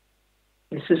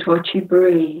 This is what you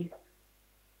breathe.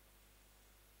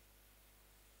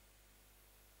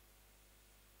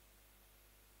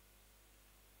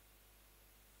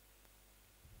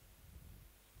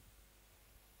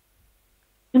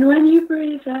 And when you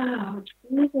breathe out,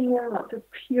 breathing out the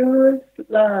purest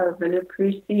love and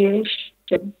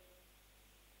appreciation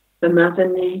for Mother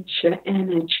Nature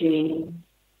energy,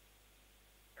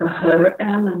 for her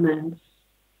elements,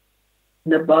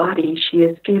 the body she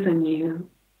has given you.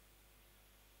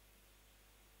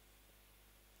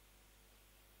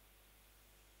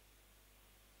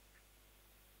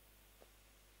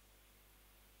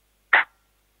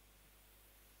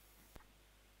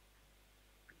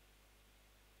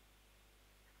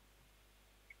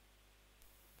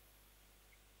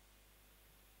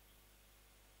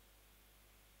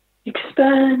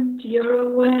 Expand your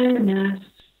awareness.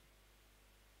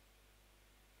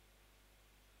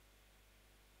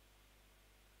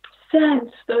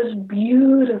 Sense those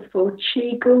beautiful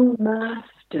Qigong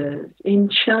masters in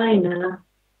China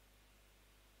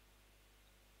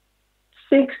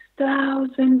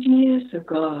 6,000 years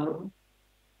ago.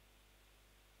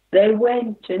 They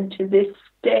went into this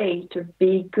state of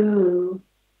Bigu,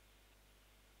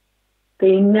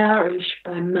 being nourished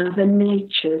by Mother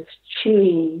Nature's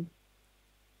Qi.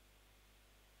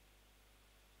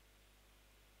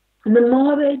 And the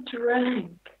more they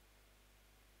drank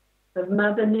of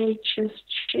Mother Nature's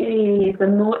Qi, the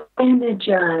more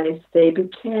energized they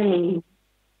became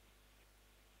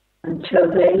until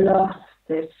they lost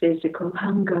their physical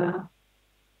hunger.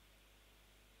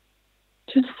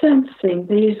 Just sensing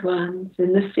these ones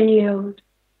in the field.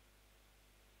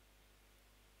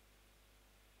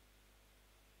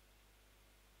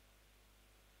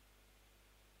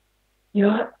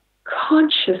 Your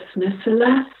consciousness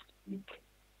elastic.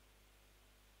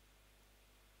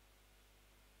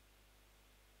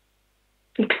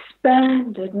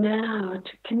 Expanded now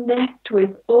to connect with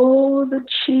all the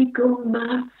Qigong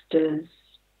masters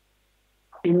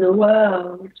in the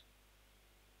world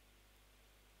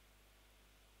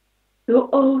who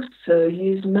also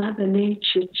use Mother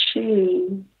Nature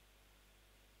Qi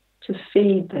to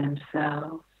feed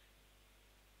themselves.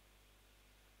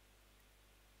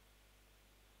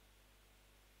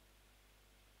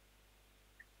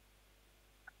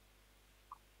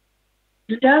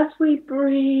 And as we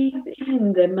breathe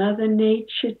in the Mother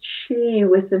Nature Chi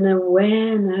with an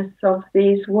awareness of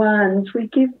these ones, we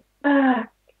give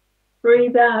back,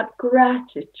 breathe out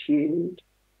gratitude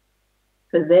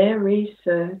for their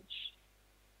research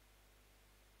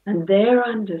and their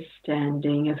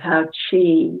understanding of how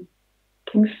Chi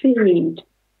can feed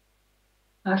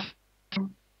us.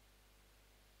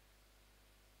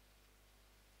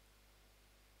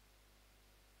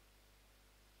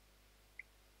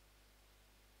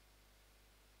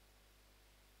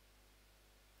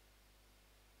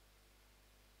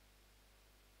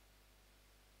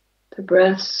 The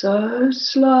breath so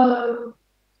slow,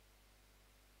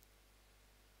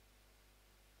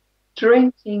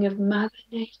 drinking of Mother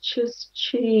Nature's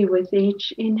Chi with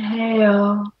each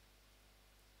inhale,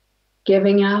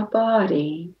 giving our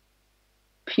body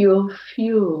pure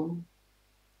fuel,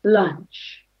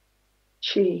 lunch,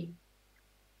 Chi.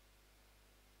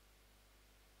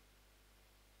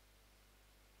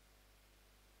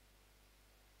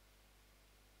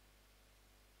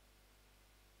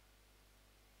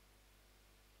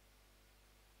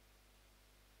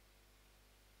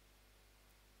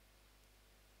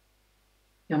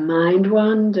 Your mind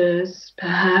wanders,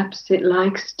 perhaps it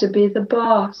likes to be the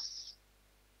boss,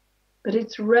 but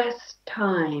it's rest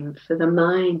time for the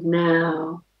mind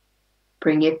now.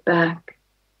 Bring it back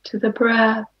to the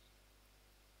breath.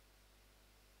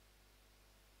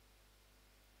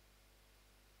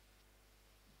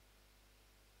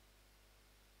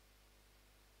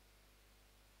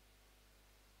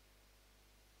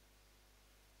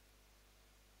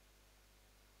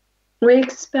 We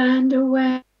expand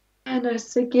awareness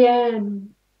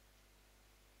again.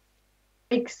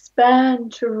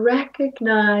 Expand to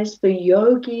recognize the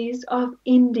yogis of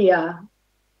India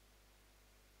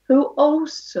who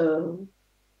also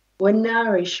were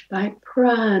nourished by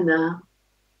prana,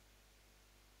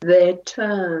 their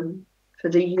term for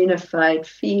the unified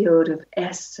field of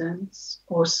essence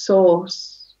or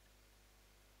source.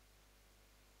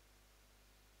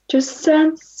 Just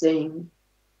sensing,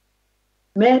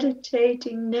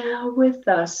 meditating now with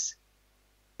us,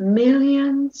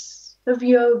 millions of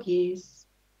yogis.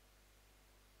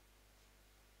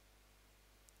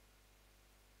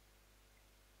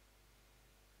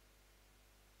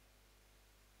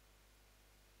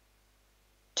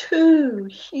 Two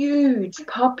huge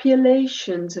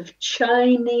populations of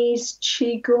Chinese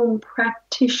Qigong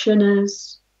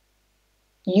practitioners,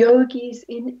 yogis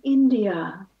in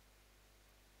India,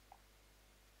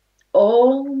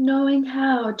 all knowing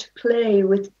how to play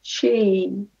with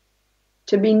Qi,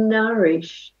 to be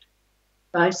nourished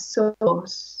by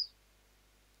Source.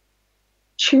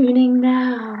 Tuning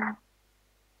now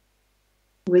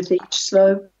with each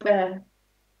slow breath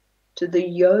to the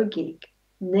yogic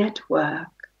network.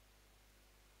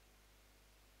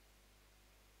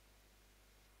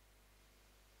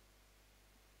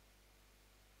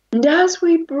 And as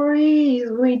we breathe,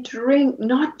 we drink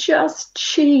not just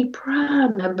Chi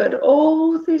Prana, but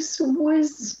all this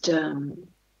wisdom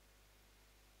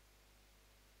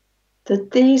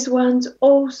that these ones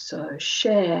also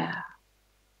share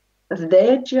of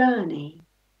their journey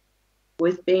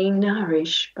with being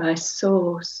nourished by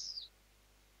Source.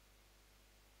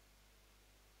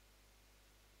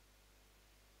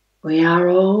 We are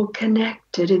all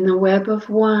connected in the web of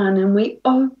one, and we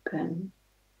open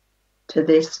to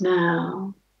this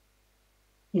now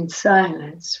in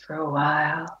silence for a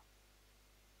while.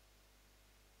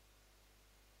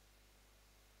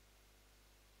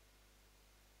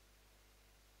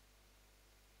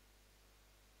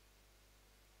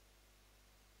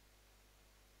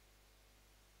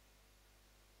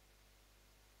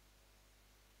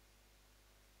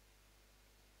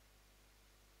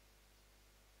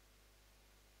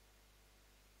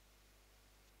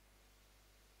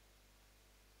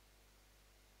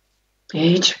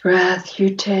 Each breath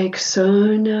you take,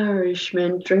 so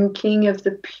nourishment, drinking of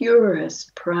the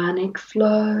purest pranic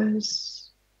flows,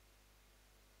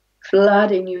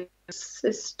 flooding your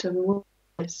system with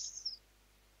this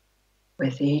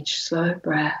with each slow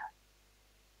breath.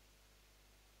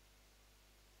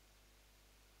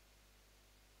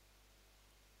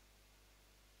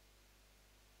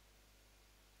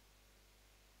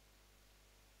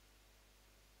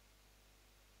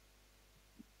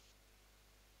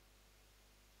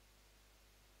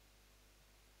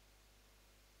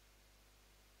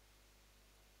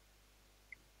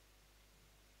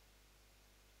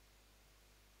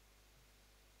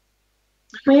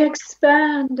 We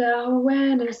expand our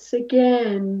awareness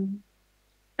again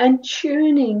and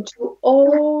tuning to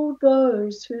all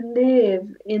those who live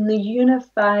in the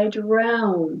unified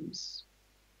realms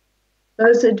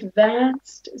those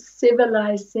advanced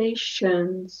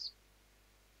civilizations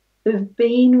who've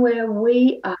been where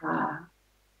we are,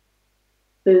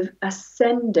 who've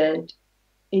ascended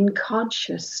in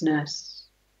consciousness,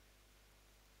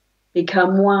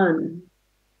 become one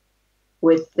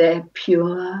with their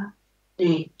pure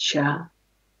nature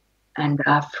and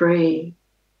are free.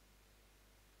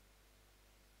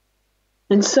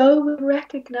 And so we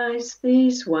recognize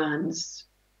these ones.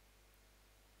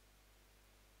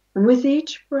 And with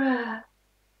each breath,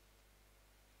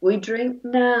 we drink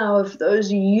now of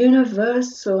those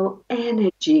universal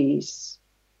energies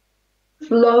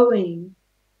flowing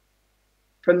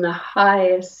from the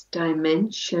highest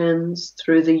dimensions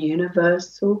through the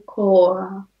universal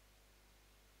core,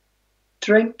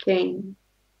 drinking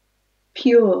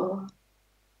pure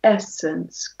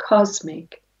essence,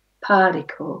 cosmic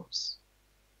particles.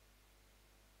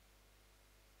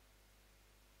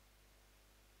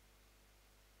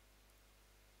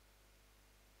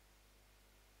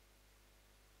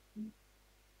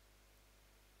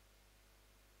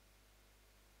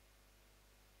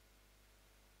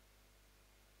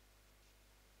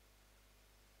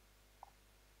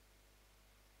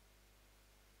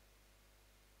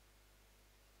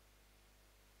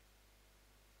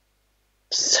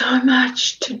 So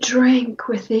much to drink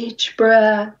with each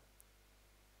breath.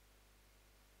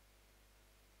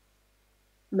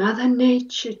 Mother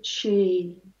Nature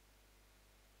Chi,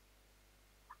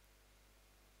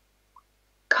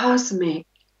 cosmic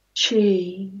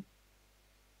Chi,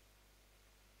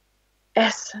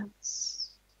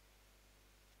 essence.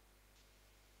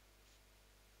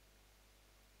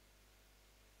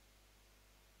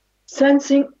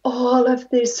 Sensing all of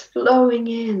this flowing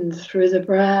in through the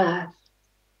breath,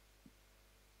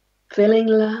 filling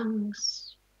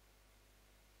lungs,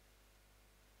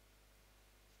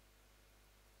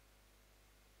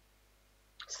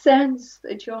 sense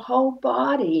that your whole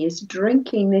body is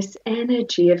drinking this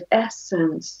energy of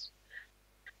essence,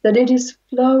 that it is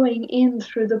flowing in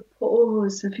through the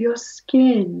pores of your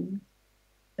skin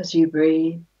as you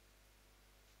breathe.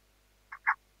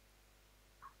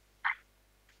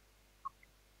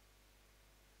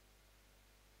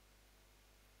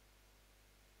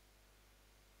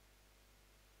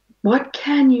 What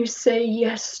can you say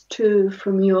yes to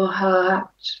from your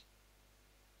heart?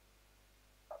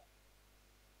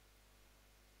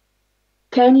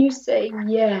 Can you say,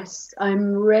 yes,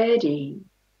 I'm ready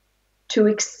to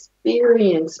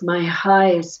experience my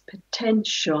highest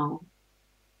potential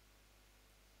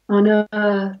on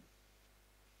earth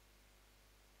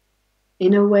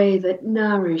in a way that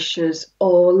nourishes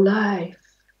all life?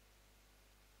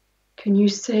 Can you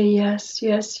say yes,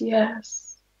 yes, yes?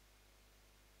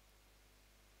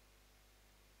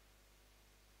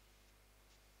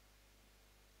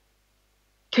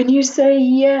 Can you say,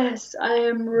 yes, I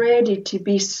am ready to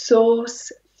be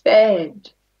source fed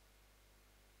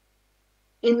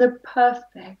in the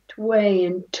perfect way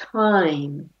and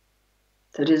time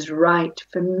that is right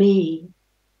for me,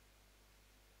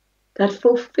 that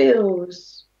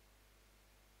fulfills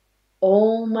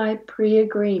all my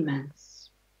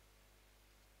pre-agreements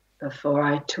before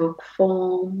I took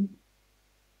form?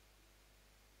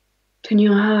 Can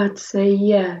your heart say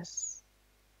yes?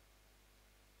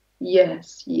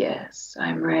 Yes, yes,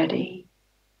 I'm ready.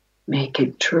 Make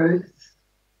it truth.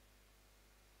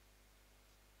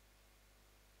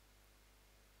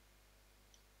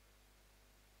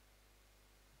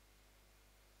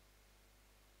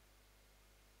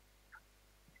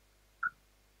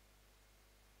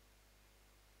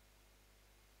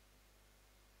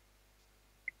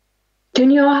 Can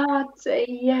your heart say,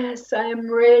 yes, I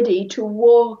am ready to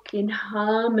walk in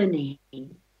harmony,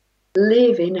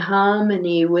 live in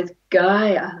harmony with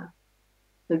Gaia,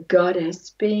 the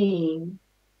goddess being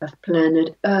of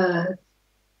planet Earth?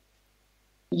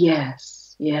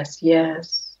 Yes, yes,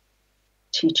 yes.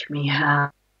 Teach me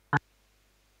how.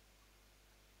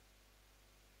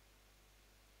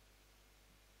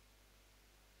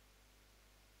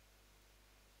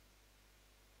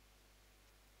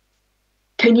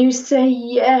 Can you say,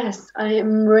 yes, I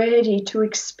am ready to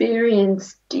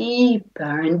experience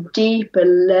deeper and deeper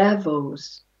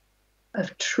levels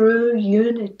of true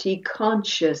unity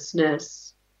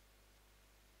consciousness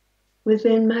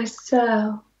within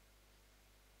myself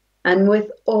and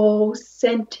with all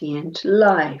sentient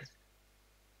life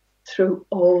through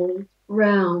all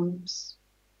realms?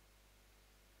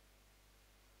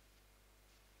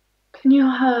 Can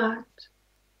your heart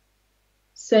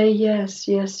say yes,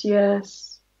 yes,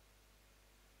 yes?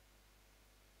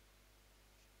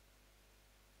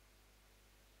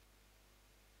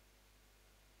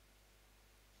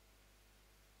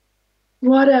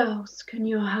 What else can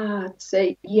your heart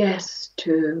say yes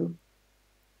to?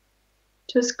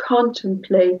 Just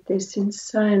contemplate this in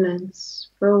silence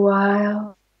for a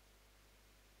while.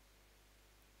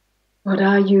 What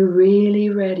are you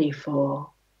really ready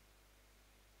for?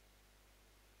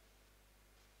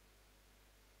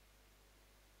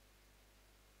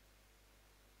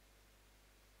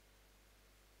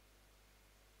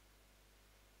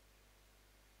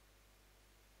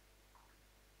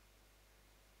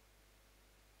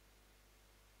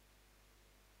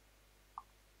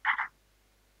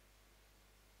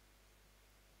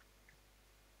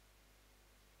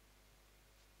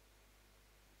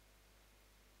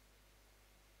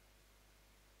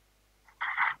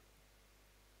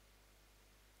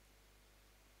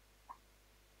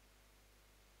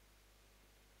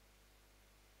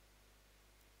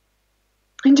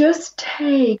 And just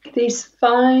take these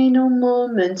final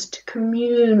moments to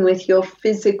commune with your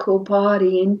physical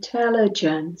body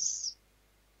intelligence.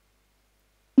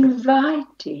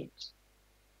 Invite it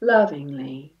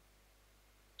lovingly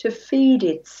to feed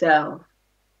itself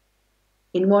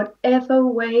in whatever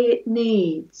way it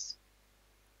needs,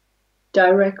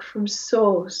 direct from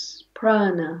source,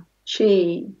 prana,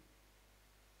 chi,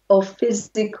 or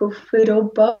physical food, or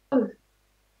both,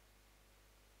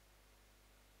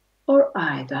 or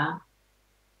either.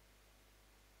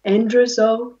 End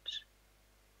result,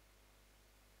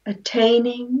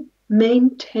 attaining,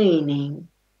 maintaining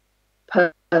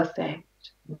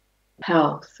perfect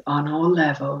health on all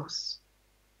levels.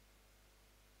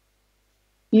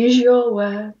 Use your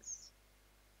words,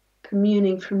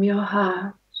 communing from your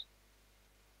heart.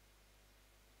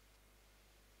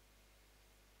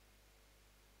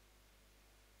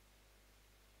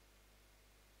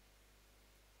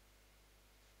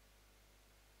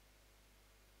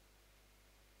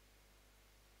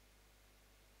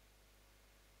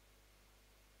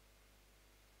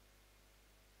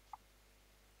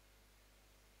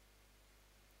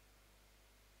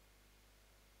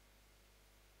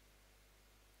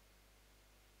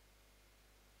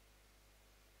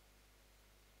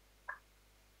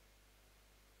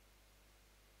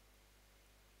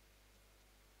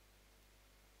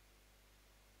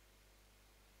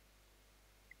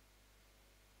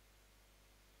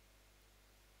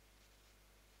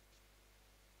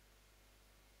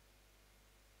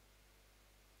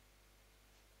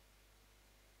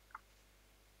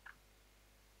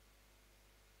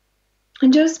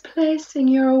 And just placing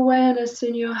your awareness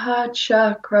in your heart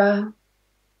chakra,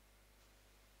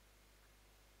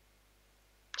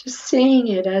 just seeing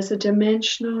it as a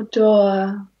dimensional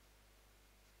door,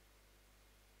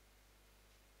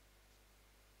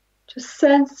 just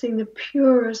sensing the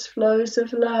purest flows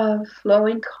of love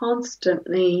flowing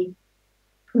constantly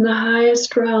from the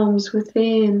highest realms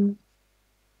within,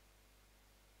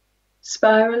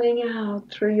 spiraling out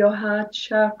through your heart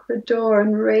chakra door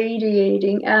and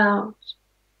radiating out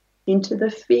into the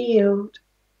field,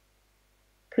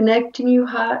 connecting you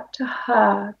heart to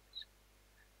heart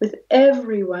with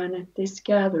everyone at this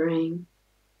gathering.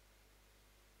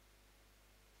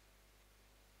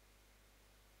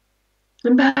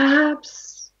 And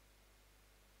perhaps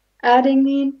adding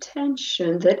the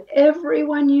intention that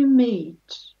everyone you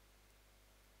meet,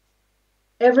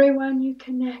 everyone you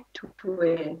connect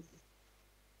with,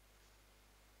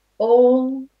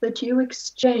 all that you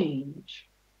exchange,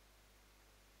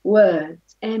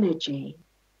 words, energy,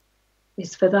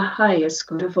 is for the highest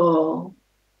good of all.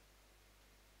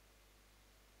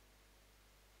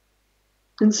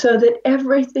 And so that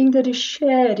everything that is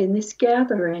shared in this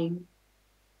gathering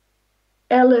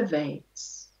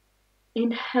elevates,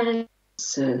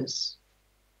 enhances,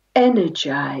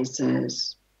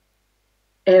 energizes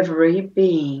every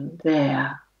being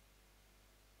there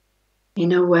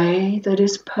in a way that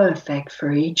is perfect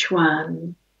for each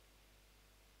one.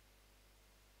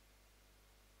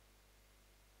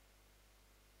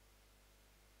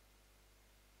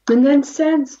 And then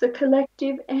sense the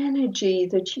collective energy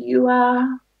that you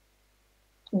are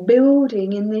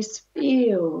building in this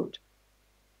field,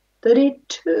 that it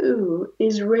too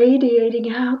is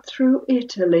radiating out through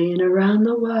Italy and around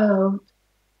the world.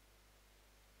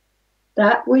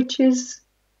 That which is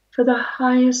for the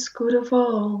highest good of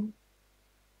all.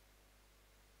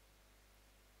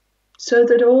 So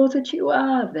that all that you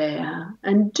are there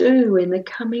and do in the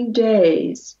coming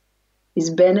days is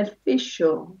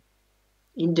beneficial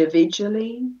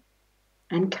individually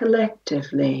and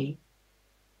collectively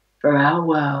for our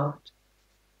world.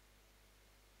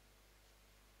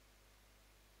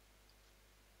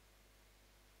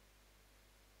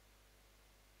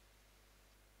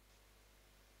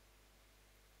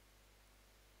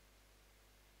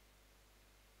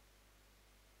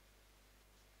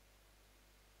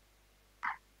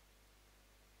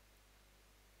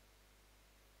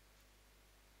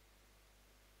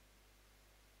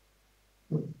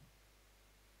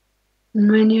 And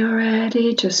when you're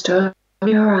ready, just open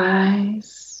your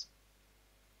eyes,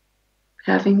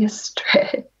 having a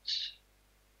stretch.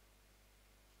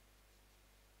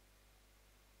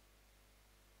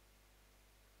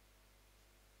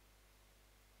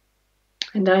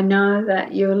 And I know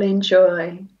that you'll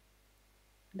enjoy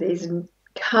these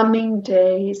coming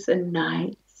days and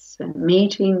nights and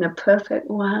meeting the perfect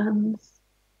ones,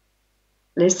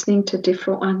 listening to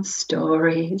different ones'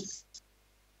 stories,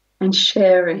 and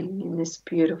sharing in this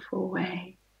beautiful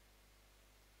way.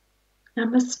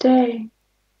 Namaste.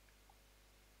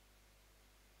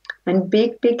 And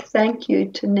big, big thank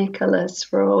you to Nicholas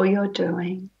for all you're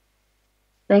doing.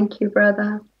 Thank you,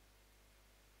 brother.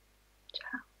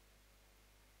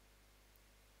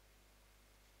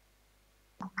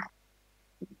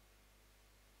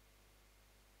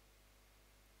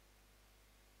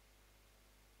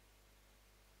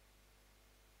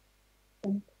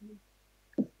 Thank you.